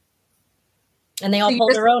that. And they all pull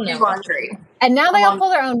their own now. Laundry. And now they all pull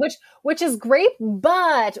their own, which is great.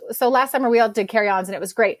 But so last summer we all did carry-ons and it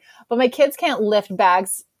was great. But my kids can't lift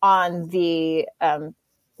bags on the, the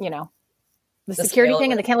security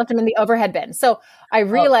thing, and they can't lift them in the overhead bin. So I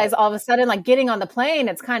realized all of a sudden, like getting on the plane,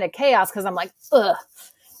 it's kind of chaos because I'm like,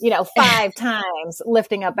 5 times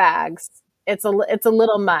lifting up bags. It's a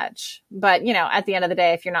little much. But, at the end of the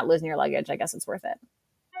day, if you're not losing your luggage, I guess it's worth it.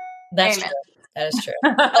 That's true. That is true.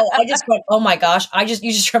 I just went, oh my gosh.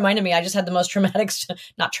 You just reminded me. I just had the most traumatic,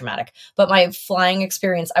 not traumatic, but my flying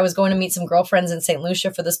experience. I was going to meet some girlfriends in St.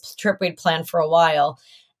 Lucia for this trip we'd planned for a while.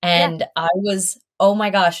 And oh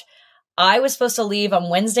my gosh, I was supposed to leave on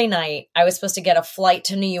Wednesday night. I was supposed to get a flight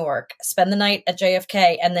to New York, spend the night at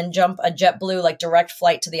JFK, and then jump a JetBlue, like direct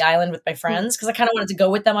flight to the island with my friends. Cause I kind of wanted to go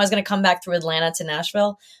with them. I was going to come back through Atlanta to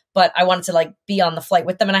Nashville, but I wanted to like be on the flight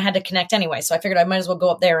with them and I had to connect anyway. So I figured I might as well go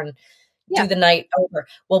up there and do the night over.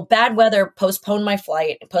 Well, bad weather postponed my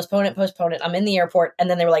flight, postpone it. I'm in the airport. And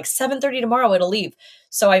then they were like 7:30 tomorrow, it'll leave.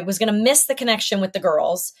 So I was going to miss the connection with the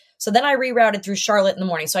girls. So then I rerouted through Charlotte in the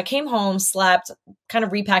morning. So I came home, slept, kind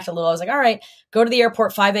of repacked a little. I was like, all right, go to the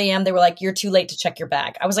airport, 5 a.m. They were like, you're too late to check your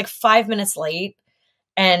bag. I was like 5 minutes late.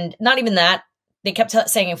 And not even that. They kept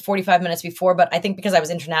saying 45 minutes before, but I think because I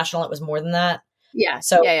was international, it was more than that. Yeah.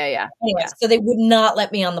 So yeah. Anyway, so they would not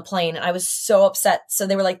let me on the plane. And I was so upset. So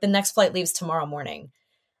they were like, the next flight leaves tomorrow morning.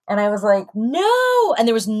 And I was like, no. And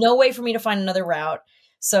there was no way for me to find another route.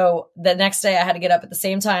 So the next day I had to get up at the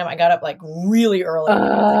same time. I got up like really early. It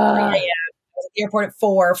was like 3 a.m. I was at the airport at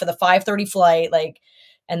 4 for the 5:30 flight.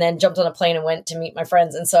 And then jumped on a plane and went to meet my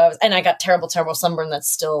friends. And so I got terrible sunburn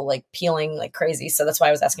that's still like peeling like crazy. So that's why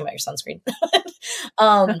I was asking about your sunscreen.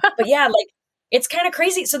 But yeah, like, it's kind of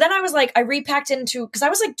crazy. So then I was like, I repacked because I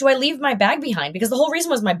was like, do I leave my bag behind? Because the whole reason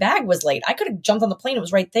was my bag was late. I could have jumped on the plane. It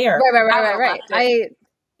was right there. Right. And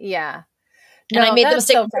I made the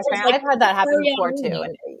mistake. So I've had that happen before too.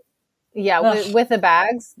 And with the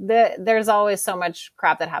bags, there's always so much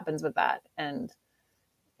crap that happens with that. And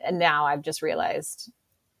now I've just realized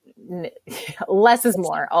less is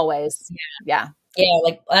more always. Yeah. Yeah,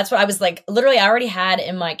 like that's what I was like. Literally, I already had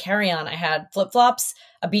in my carry-on, I had flip-flops,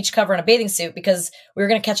 a beach cover, and a bathing suit because we were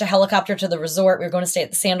going to catch a helicopter to the resort. We were going to stay at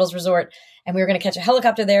the Sandals Resort, and we were going to catch a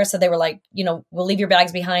helicopter there. So they were like, we'll leave your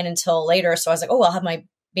bags behind until later. So I was like, oh, I'll have my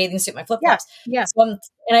bathing suit, my flip-flops. Yeah. So and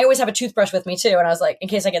I always have a toothbrush with me too. And I was like, in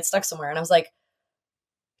case I get stuck somewhere. And I was like,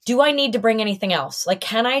 do I need to bring anything else? Like,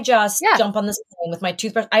 can I just jump on this plane with my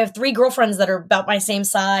toothbrush? I have 3 girlfriends that are about my same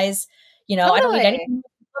size. Totally. I don't need anything.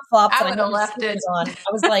 Flops I would have left it on.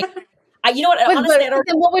 I was like, you know what? Honestly, but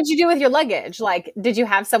then what would you do with your luggage? Like, did you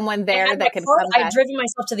have someone there that could? I'd driven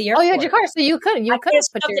myself to the airport. Oh, you had your car, so you could have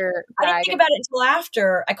put your. I didn't think about it until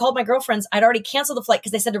after I called my girlfriends. I'd already canceled the flight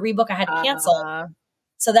because they said to rebook. I had to cancel.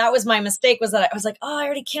 So that was my mistake. Was that I was like, oh, I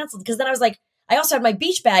already canceled because then I was like, I also had my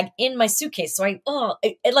beach bag in my suitcase. So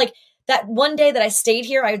that one day that I stayed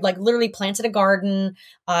here, I like literally planted a garden.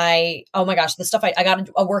 Oh my gosh, the stuff I got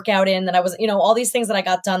a workout in that I was, all these things that I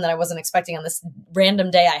got done that I wasn't expecting on this random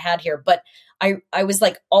day I had here. But I was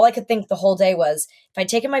like, all I could think the whole day was if I'd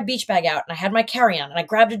taken my beach bag out and I had my carry-on and I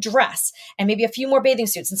grabbed a dress and maybe a few more bathing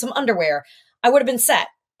suits and some underwear, I would have been set.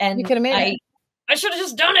 And you could have made it. I should have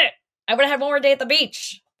just done it. I would have had one more day at the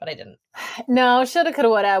beach. But I didn't. No, shoulda,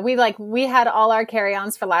 coulda, woulda. We had all our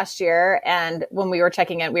carry-ons for last year. And when we were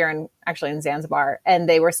checking it, we were actually in Zanzibar, and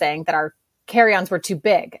they were saying that our carry-ons were too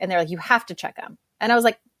big. And they're like, you have to check them. And I was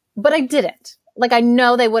like, but I didn't. Like, I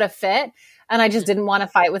know they would have fit. And I just didn't want to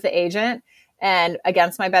fight with the agent. And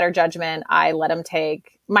against my better judgment, I let him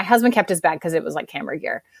my husband kept his bag because it was like camera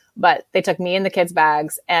gear, but they took me and the kids'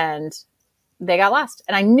 bags and they got lost.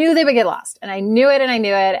 And I knew they would get lost. And I knew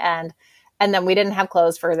it. And then we didn't have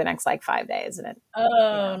clothes for the next like 5 days. And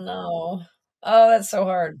no. Oh, that's so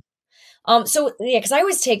hard. So yeah, because I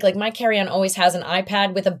always take like my carry-on always has an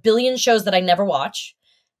iPad with a billion shows that I never watch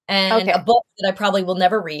and a book that I probably will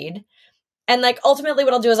never read. And like ultimately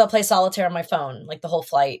what I'll do is I'll play solitaire on my phone, like the whole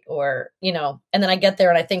flight or, you know, and then I get there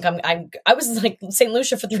and I think I was like St.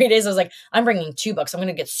 Lucia for 3 days. I was like, I'm bringing 2 books. I'm going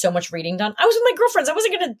to get so much reading done. I was with my girlfriends. I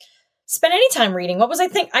wasn't going to spend any time reading. What was I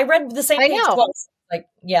think? I read the same page twice. Like,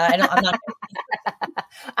 yeah, I'm not.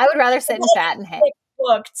 I would rather sit and chat and hang.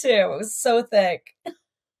 Book too. It was so thick.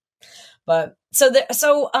 But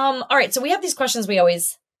all right. So we have these questions we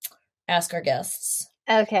always ask our guests.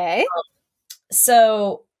 Okay.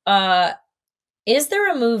 Is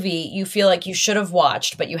there a movie you feel like you should have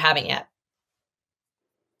watched, but you haven't yet?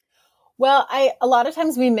 Well, a lot of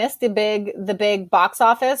times we miss the big box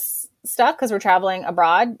office stuff because we're traveling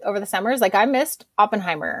abroad over the summers. Like I missed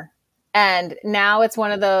Oppenheimer, and now it's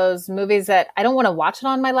one of those movies that I don't want to watch it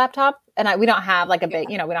on my laptop, and we don't have like a big,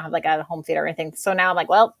 we don't have like a home theater or anything. So now I'm like,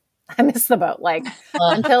 well, I missed the boat. Like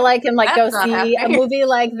until I can like go see a movie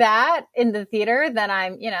like that in the theater, then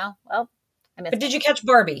I'm, well, I missed. But did you catch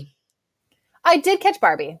Barbie? I did catch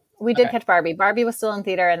Barbie. We did catch Barbie. Barbie was still in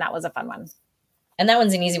theater, and that was a fun one. And that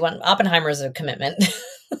one's an easy one. Oppenheimer is a commitment.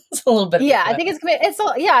 It's a little bit. Yeah, I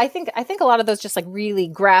think I think a lot of those just like really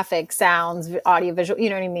graphic sounds, audio, visual.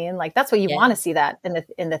 You know what I mean? Like that's what you want to see that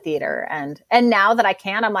in the theater. And now that I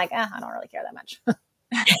can, I'm like, I don't really care that much.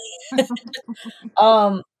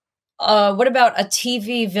 What about a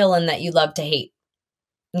TV villain that you love to hate?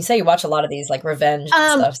 You say you watch a lot of these, like revenge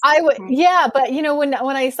and stuff. I would, yeah, but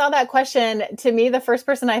when I saw that question, to me, the first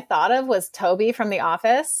person I thought of was Toby from The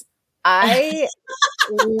Office. I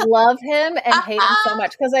love him and hate him so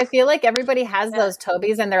much because I feel like everybody has those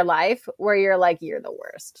Tobys in their life where you're like, you're the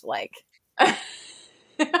worst. Like, I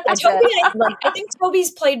think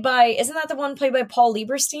Toby's played by, isn't that the one played by Paul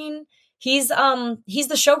Lieberstein? He's the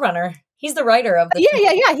showrunner. He's the writer of the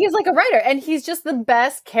Yeah. He's like a writer, and he's just the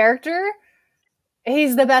best character.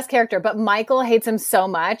 He's the best character, but Michael hates him so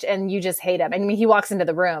much, and you just hate him. I mean, he walks into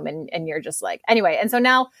the room, and you're just like, anyway. And so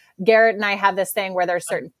now Garrett and I have this thing where there's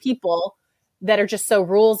certain people that are just so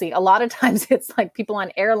rulesy. A lot of times it's like people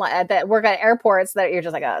on airline that work at airports that you're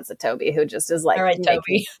just like, oh, it's a Toby who just is like, all right,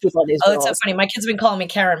 Toby. It's so funny. My kids have been calling me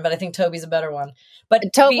Karen, but I think Toby's a better one. But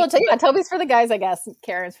Toby's for the guys, I guess.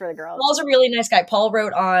 Karen's for the girls. Paul's a really nice guy. Paul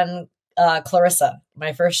wrote on Clarissa,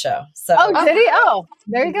 my first show. So did he? Oh,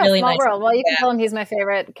 there you go. Really Small nice. world. Well, you can tell him he's my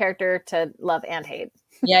favorite character to love and hate.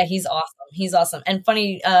 Yeah, he's awesome. And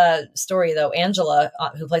funny story though, Angela,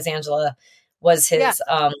 who plays Angela, was his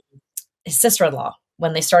sister-in-law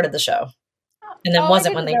when they started the show, and then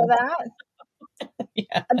wasn't when they know that.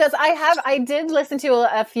 Yeah, because I did listen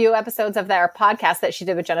to a few episodes of their podcast that she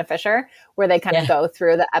did with Jenna Fisher, where they kind of go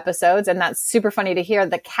through the episodes, and that's super funny to hear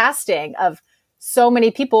the casting of so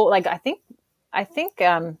many people. Like I think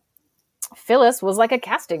Phyllis was like a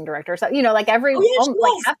casting director, so like every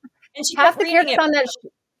half the characters on that.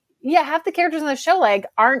 Half the characters on the show like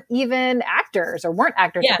aren't even actors or weren't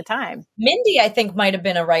actors at the time. Mindy, I think, might have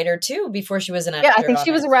been a writer too before she was an actor. Yeah, I think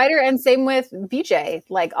she was a writer, and same with BJ.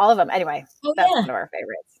 Like all of them. Anyway, that's one of our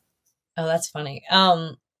favorites. Oh, that's funny.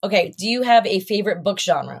 Okay, do you have a favorite book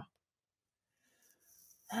genre?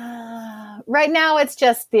 Right now, it's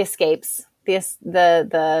just the escapes.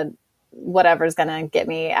 The whatever's gonna get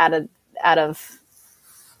me out of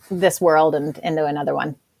this world and into another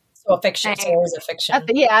one. So a fiction. So always a fiction.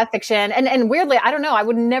 Fiction. And weirdly, I don't know. I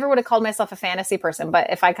would never would have called myself a fantasy person,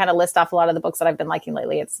 but if I kind of list off a lot of the books that I've been liking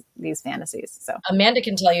lately, it's these fantasies. So Amanda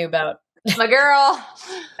can tell you about my girl.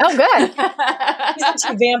 Oh, good. She's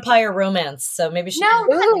into vampire romance, so maybe she. No,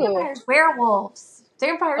 vampires, werewolves.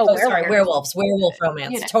 Vampires. Oh, sorry, werewolves. Werewolf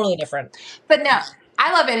romance. Totally different. But no,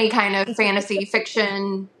 I love any kind of fantasy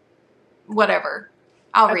fiction, whatever.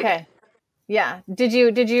 I'll read it. Yeah. Did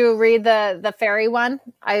you read the fairy one?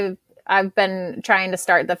 I've been trying to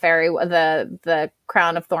start the fairy, the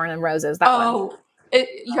Crown of Thorn and Roses. That one.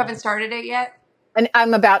 You haven't started it yet? And I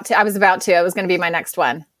was about to. It was going to be my next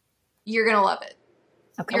one. You're going to love it.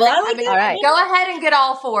 Okay. All right. Go ahead and get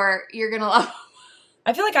all 4. You're going to love it.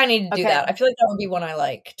 I feel like I need to do that. I feel like that would be one I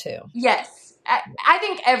like too. Yes. I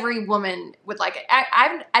think every woman would like it.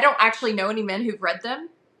 I don't actually know any men who've read them,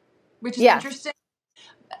 which is interesting.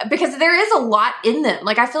 Because there is a lot in them.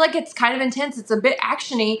 Like, I feel like it's kind of intense. It's a bit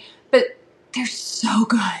actiony, but they're so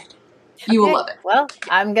good. You will love it. Well,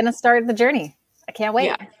 I'm going to start the journey. I can't wait.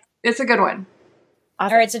 Yeah, it's a good one.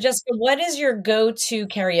 Awesome. All right. So Jessica, what is your go-to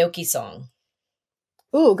karaoke song?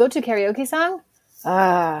 Ooh, go-to karaoke song?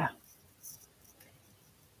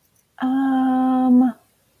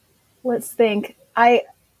 Let's think. I'm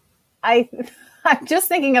just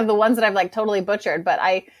thinking of the ones that I've like totally butchered, but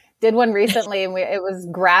did one recently, and it was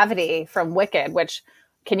Gravity from Wicked, which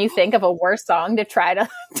can you think of a worse song to try to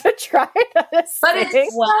sing? But it's so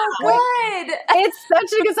good. It's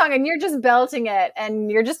such a good song, and you're just belting it,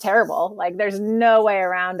 and you're just terrible. Like there's no way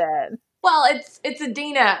around it. Well, it's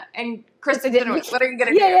Adina and Kristen Chenoweth. What are you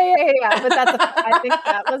gonna do? Yeah. But I think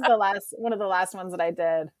that was one of the last ones that I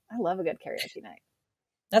did. I love a good karaoke night.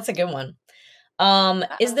 That's a good one.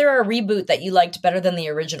 Is there a reboot that you liked better than the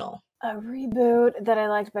original? A reboot that I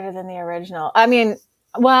liked better than the original. I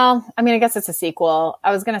guess it's a sequel.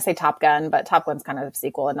 I was going to say Top Gun, but Top Gun's kind of a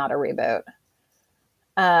sequel and not a reboot.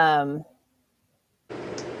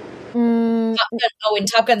 In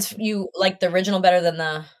Top Gun's, you like the original better than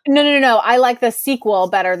the... No. I like the sequel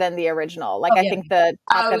better than the original. Like, I think the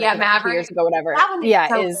Top Gun Maverick 2 years ago, whatever.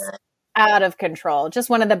 Is out of control. Just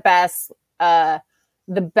one of the best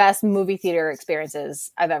movie theater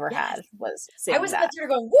experiences I've ever had was seeing that. I was in the theater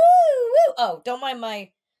going, woo, woo. Oh, don't mind my...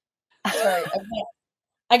 Sorry.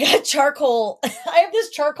 I got charcoal. I have this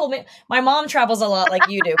charcoal. My mom travels a lot like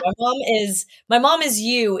you do. My mom is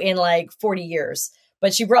you in like 40 years,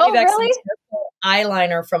 but she brought me back some charcoal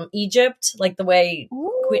eyeliner from Egypt, like the way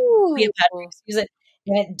Cleopatra use it.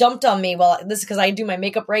 And it dumped on me. Well, this is because I do my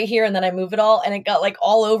makeup right here and then I move it all and it got like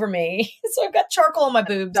all over me. So I've got charcoal on my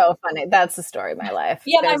boobs. So funny. That's the story of my life.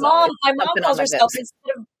 Yeah, my mom calls herself,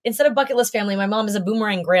 instead of bucket list family, my mom is a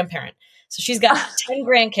boomerang grandparent. So she's got 10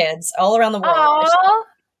 grandkids all around the world.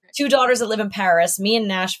 2 daughters that live in Paris, me in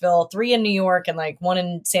Nashville, 3 in New York, and like 1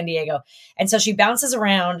 in San Diego. And so she bounces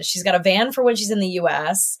around. She's got a van for when she's in the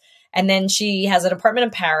US. And then she has an apartment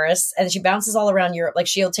in Paris, and she bounces all around Europe. Like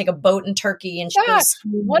she'll take a boat in Turkey, and she goes.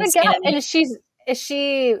 What a gal! And is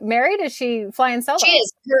she married? Is she flying solo? She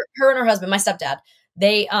is. Her and her husband, my stepdad.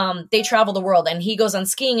 They travel the world, and he goes on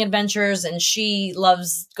skiing adventures, and she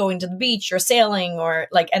loves going to the beach or sailing or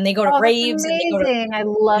like. And they go to raves. And they go to, I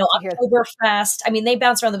love to hear Oktoberfest. I mean, they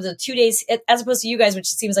bounce around the 2 days as opposed to you guys, which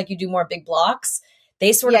seems like you do more big blocks.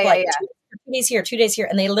 They sort of 2 days here, 2 days here.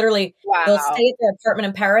 And they literally, they'll stay at their apartment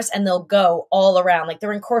in Paris and they'll go all around. Like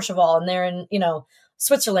they're in Courchevel and they're in,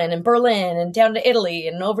 Switzerland and Berlin and down to Italy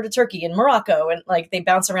and over to Turkey and Morocco. And like they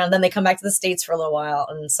bounce around. Then they come back to the States for a little while.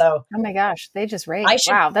 And so. Oh my gosh. They just rage. That's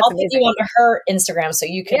amazing. I'll put you on her Instagram so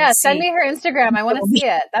you can see. Send me her Instagram. I want to see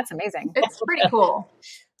it. That's amazing. It's pretty cool.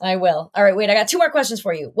 I will. All right, wait, I got 2 more questions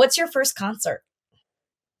for you. What's your first concert?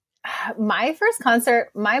 My first concert,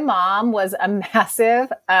 my mom was a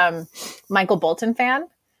massive Michael Bolton fan.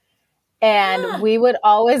 And we would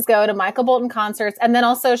always go to Michael Bolton concerts. And then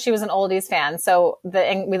also she was an oldies fan. So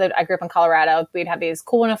I grew up in Colorado. We'd have these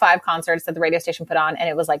Cool 105 concerts that the radio station put on. And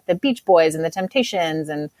it was like the Beach Boys and the Temptations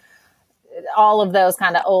and all of those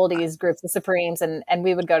kind of oldies groups, the Supremes. And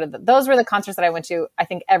we would go to those were the concerts that I went to. I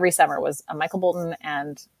think every summer was a Michael Bolton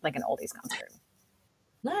and like an oldies concert.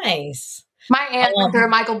 Nice. My aunt went through a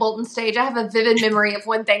Michael Bolton stage. I have a vivid memory of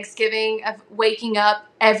one Thanksgiving of waking up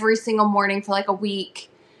every single morning for like a week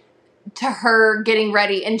to her getting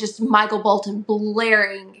ready and just Michael Bolton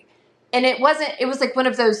blaring. And it was like one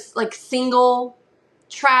of those like single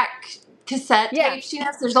track cassette tapes, So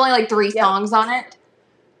there's only like 3 songs on it.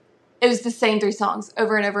 It was the same 3 songs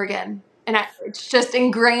over and over again. And it's just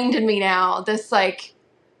ingrained in me now, this like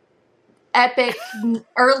epic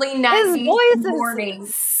early 90s morning.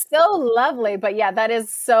 So lovely. But yeah, that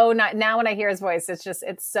is so not now when I hear his voice,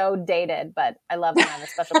 it's so dated, but I love him. I have a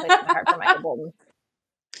special place in my heart for Michael Bolton.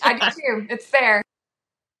 I do too. It's there.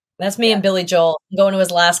 That's me and Billy Joel. I'm going to his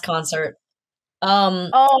last concert.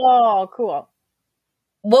 Oh, cool.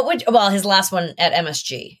 His last one at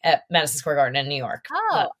MSG at Madison Square Garden in New York.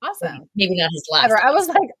 Oh, awesome. Maybe not his last. I was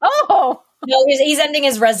like, oh. No, he's ending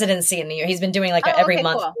his residency in New York. He's been doing like every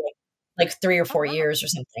month, cool. like 3 or 4 years or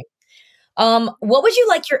something. What would you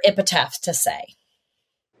like your epitaph to say?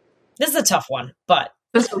 This is a tough one, but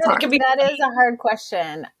that is a hard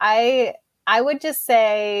question. I would just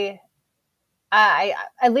say,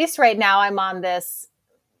 at least right now, I'm on this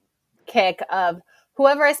kick of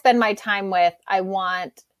whoever I spend my time with. I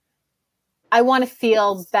want to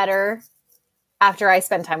feel better after I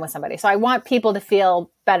spend time with somebody. So I want people to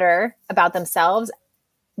feel better about themselves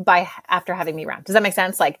after having me around. Does that make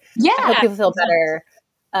sense? Like, I hope people feel better.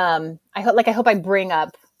 I hope I bring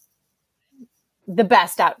up the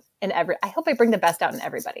best out I hope I bring the best out in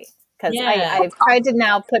everybody. Because I've tried to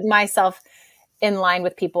now put myself in line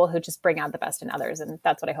with people who just bring out the best in others. And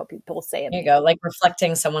that's what I hope people say. There you go. Like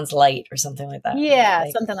reflecting someone's light or something like that. Yeah.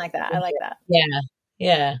 Something like that. I like that. Yeah.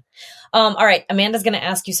 Yeah. All right. Amanda's going to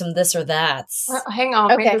ask you some this or that's. Hang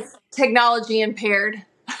on. Okay. Technology impaired.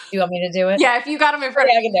 You want me to do it? Yeah. If you got them in front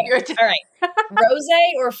of me. I can do it. All right.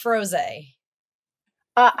 Rosé or frosé?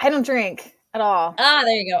 I don't drink. at all. Ah,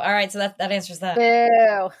 there you go. All right, so that answers that.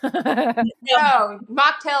 Boo. No,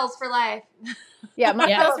 mocktails for life. Yeah,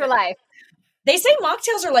 mocktails for life. They say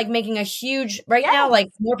mocktails are like making a huge now.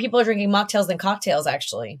 Like more people are drinking mocktails than cocktails.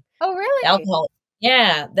 Actually. Oh, really? Alcohol.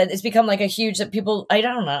 Yeah, that it's become like a huge that people. I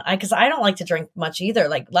don't know. Because I don't like to drink much either.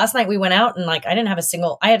 Like last night we went out and like I didn't have a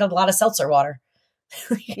single. I had a lot of seltzer water.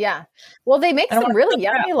 Yeah. Well, they make some really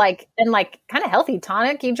yummy, like kind of healthy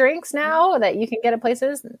tonic-y drinks now that you can get at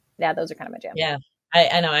places. Yeah, those are kind of my jam. Yeah,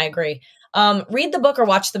 I know. I agree. Read the book or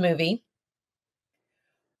watch the movie.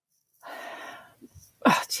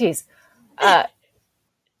 Oh, geez. A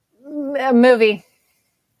movie.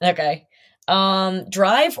 Okay.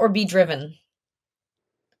 Drive or be driven?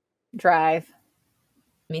 Drive.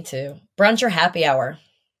 Me too. Brunch or happy hour?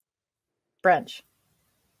 Brunch.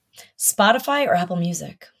 Spotify or Apple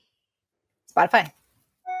Music? Spotify.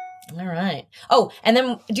 All right. Oh, and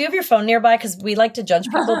then do you have your phone nearby? Because we like to judge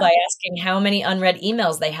people by asking how many unread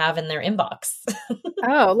emails they have in their inbox.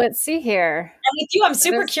 Oh, let's see here. And with you, I'm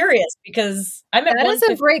super curious because I'm at that is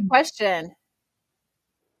a great question.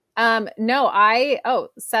 No,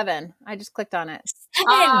 7. I just clicked on it. 7.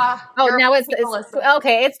 Now it's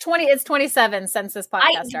okay. It's 20. It's 27 since this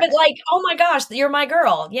podcast started. But like, oh my gosh, you're my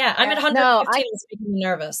girl. Yeah, I'm at 115. It's making me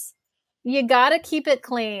nervous. You gotta keep it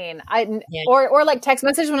clean. Or like text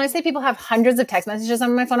message. When I say people have hundreds of text messages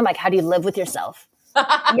on my phone, I'm like, how do you live with yourself?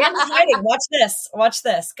 Amanda's hiding. Watch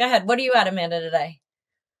this. Go ahead. What are you at, Amanda, today?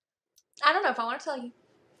 I don't know if I want to tell you.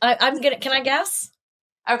 I'm gonna. Can I guess?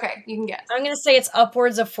 Okay, you can guess. I'm gonna say it's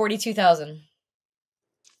upwards of 42,000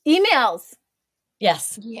 emails.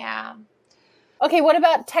 Yes. Yeah. Okay. What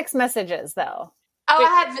about text messages though? Oh,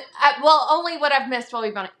 I have. Well, only what I've missed while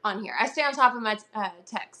we've been on here. I stay on top of my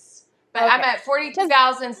texts. But I'm at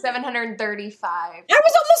 42,735. I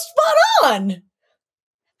was almost spot on.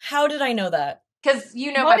 How did I know that? Because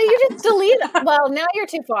you know. Why do you just delete it? Well, now you're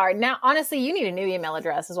too far. Now, honestly, you need a new email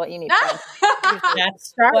address. Is what you need. That's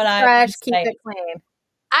start what fresh. Keep it clean.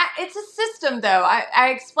 It's a system, though. I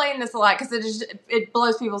explain this a lot because it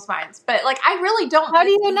blows people's minds. But like, I really don't. How do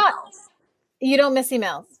you not? You don't miss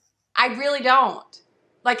emails. I really don't.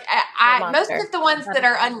 Like most of the ones that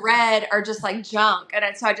are unread are just like junk,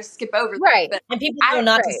 and so I just skip over them. Right, and people know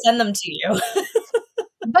not to send them to you.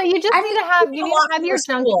 But you just need to have your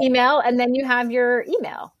junk email, and then you have your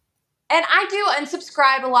email. And I do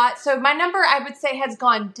unsubscribe a lot, so my number I would say has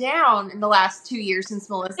gone down in the last 2 years since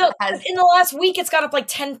Melissa has. In the last week, it's got up like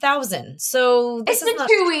 10,000. So it's been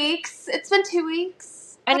 2 weeks. It's been 2 weeks.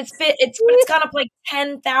 And it's gone up like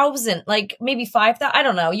 10,000, like maybe 5,000. I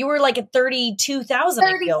don't know. You were like at 32,000.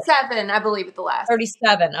 37, I believe, at the last.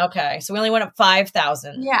 37. Okay, so we only went up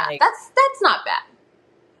 5,000. Yeah, like, that's not bad.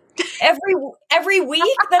 Every week,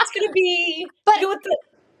 that's going to be. But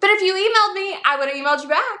if you emailed me, I would have emailed you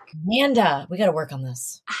back. Amanda, we got to work on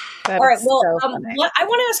this. All right. Well, I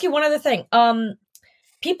want to ask you one other thing.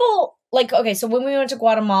 People like, okay, so when we went to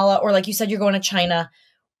Guatemala, or like you said, you're going to China,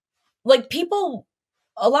 like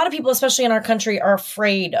a lot of people, especially in our country, are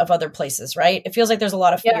afraid of other places, right? It feels like there's a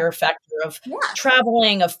lot of fear factor of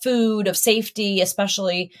traveling, of food, of safety,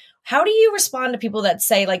 especially. How do you respond to people that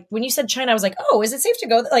say, like, when you said China, I was like, oh, is it safe to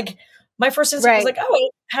go? Like, my first instinct was like, oh, I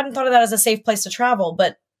hadn't thought of that as a safe place to travel.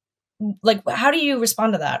 But like, how do you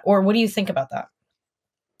respond to that? Or what do you think about that?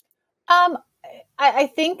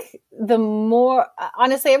 I think the more,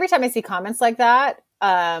 honestly, every time I see comments like that,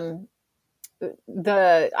 to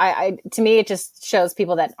me, it just shows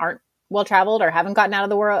people that aren't well traveled or haven't gotten out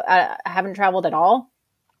of the world, haven't traveled at all.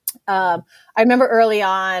 I remember early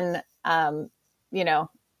on,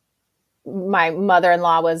 my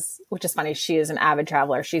mother-in-law which is funny, she is an avid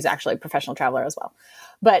traveler. She's actually a professional traveler as well.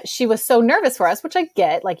 But she was so nervous for us, which I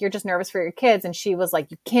get, like, you're just nervous for your kids. And she was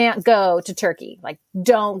like, you can't go to Turkey. Like,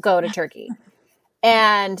 don't go to Turkey.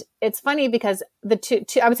 And it's funny because I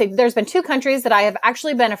would say there's been 2 countries that I have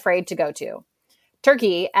actually been afraid to go to.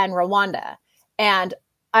 Turkey and Rwanda. And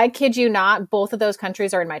I kid you not, both of those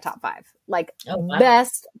countries are in my top 5. Like,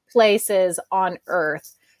 best places on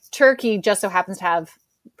earth. Turkey just so happens to have,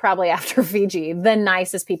 probably after Fiji, the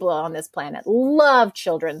nicest people on this planet. Love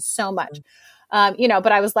children so much.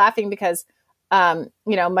 But I was laughing because,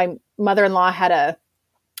 my mother-in-law had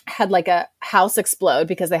like a house explode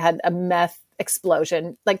because they had a meth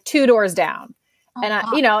explosion, like 2 doors down.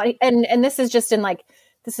 And this is just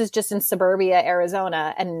in suburbia,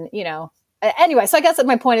 Arizona. And, anyway, so I guess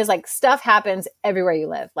my point is, like, stuff happens everywhere you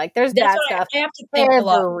live. Like, there's bad stuff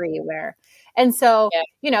everywhere. And so,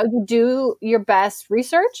 you do your best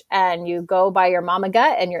research and you go by your mama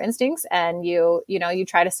gut and your instincts, and you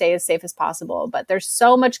try to stay as safe as possible. But there's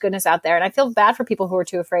so much goodness out there. And I feel bad for people who are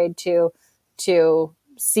too afraid to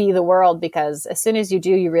see the world, because as soon as you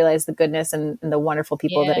do, you realize the goodness and the wonderful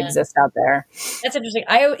people that exist out there. That's interesting.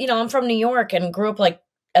 I'm from New York and grew up like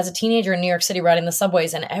as a teenager in New York City riding the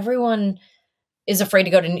subways, and everyone is afraid to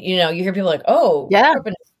go to, you hear people like, oh, yeah.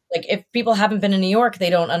 Like if people haven't been in New York, they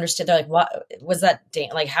don't understand. They're like, what was that?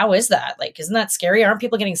 Like, how is that? Like, isn't that scary? Aren't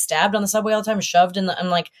people getting stabbed on the subway all the time, shoved in the, I'm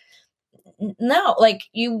like, no, like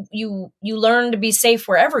you learn to be safe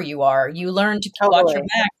wherever you are. You learn to watch your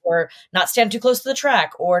back, or not stand too close to the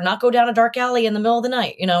track, or not go down a dark alley in the middle of the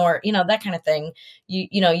night, or, that kind of thing.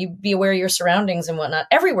 You be aware of your surroundings and whatnot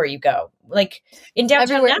everywhere you go, like in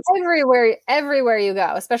downtown. Everywhere you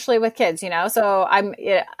go, especially with kids, so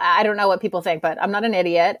I don't know what people think, but I'm not an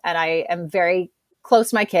idiot. And I am very close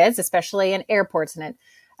to my kids, especially in airports and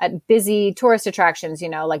at busy tourist attractions,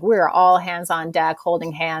 like we're all hands on deck,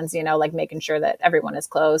 holding hands, like making sure that everyone is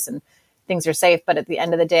close and things are safe. But at the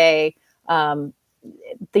end of the day, the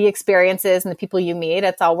experiences and the people you meet,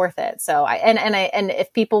 it's all worth it. So and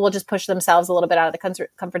if people will just push themselves a little bit out of the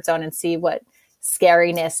comfort zone and see what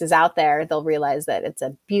scariness is out there, they'll realize that it's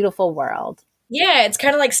a beautiful world. Yeah, it's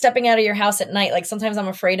kind of like stepping out of your house at night. Like sometimes I'm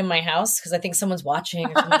afraid in my house because I think someone's watching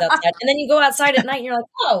or something's outside. And then you go outside at night and you're like,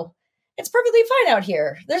 oh, it's perfectly fine out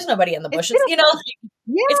here. There's nobody in the bushes. It's kind of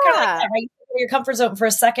like that, right? Your comfort zone for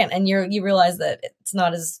a second, and you realize that it's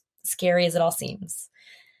not as scary as it all seems.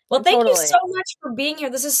 Well, thank you so much for being here.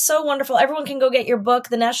 This is so wonderful. Everyone can go get your book,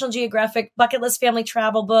 the National Geographic Bucket List Family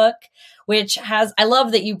Travel Book, which has, I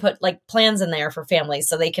love that you put like plans in there for families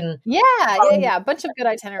so they can. Yeah. A bunch of good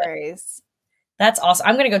itineraries. That's awesome.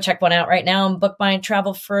 I'm going to go check one out right now and book my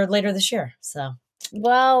travel for later this year. So.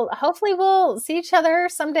 Well, hopefully we'll see each other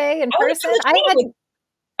someday in person. I want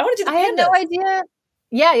to do the Pandas. I had no idea.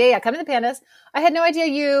 Yeah. Come to the Pandas. I had no idea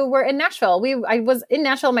you were in Nashville. I was in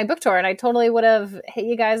Nashville on my book tour, and I totally would have hit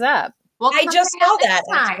you guys up. Well, I just saw that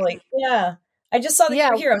actually. Yeah, I just saw that you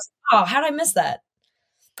were here. I was like, oh, how did I miss that?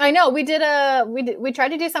 I know we tried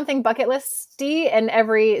to do something bucket listy in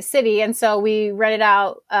every city. And so we rented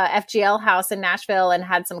out FGL house in Nashville and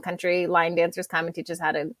had some country line dancers come and teach us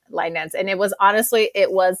how to line dance. And it was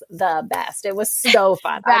the best. It was so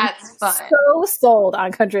fun. That's fun. So sold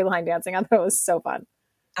on country line dancing. I thought it was so fun.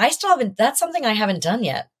 I still haven't, that's something I haven't done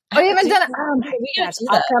yet. Oh, you haven't done it? Oh my gosh.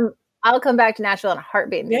 I'll come back to Nashville in a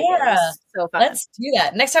heartbeat. Yeah. So fun. Let's do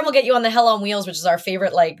that. Next time we'll get you on the Hell on Wheels, which is our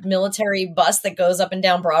favorite like military bus that goes up and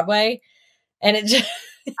down Broadway. And it just,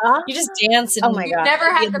 you just dance. And oh my God.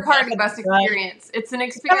 Never had the party bus experience. It's an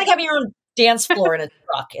experience. It's like having your own dance floor in a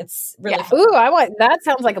truck. It's really fun. Ooh, that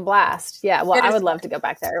sounds like a blast. Yeah. Well, I would love to go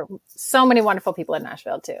back there. So many wonderful people in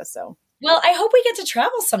Nashville too. So. Well, I hope we get to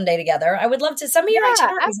travel someday together. I would love to. Send me your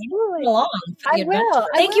itineraries. Absolutely. Along I will.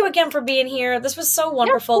 Thank you again for being here. This was so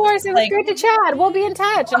wonderful. Yeah, of course, it was great to chat. We'll be in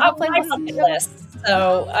touch. And hopefully we'll see you.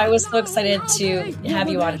 So I was so excited to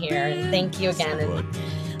have you on here. And thank you again.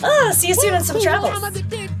 And see you soon on some travels.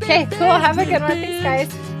 Okay, cool. Have a good one. Thanks,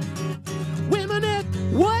 guys. Women at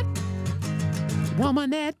what?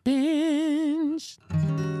 Woman at Binge.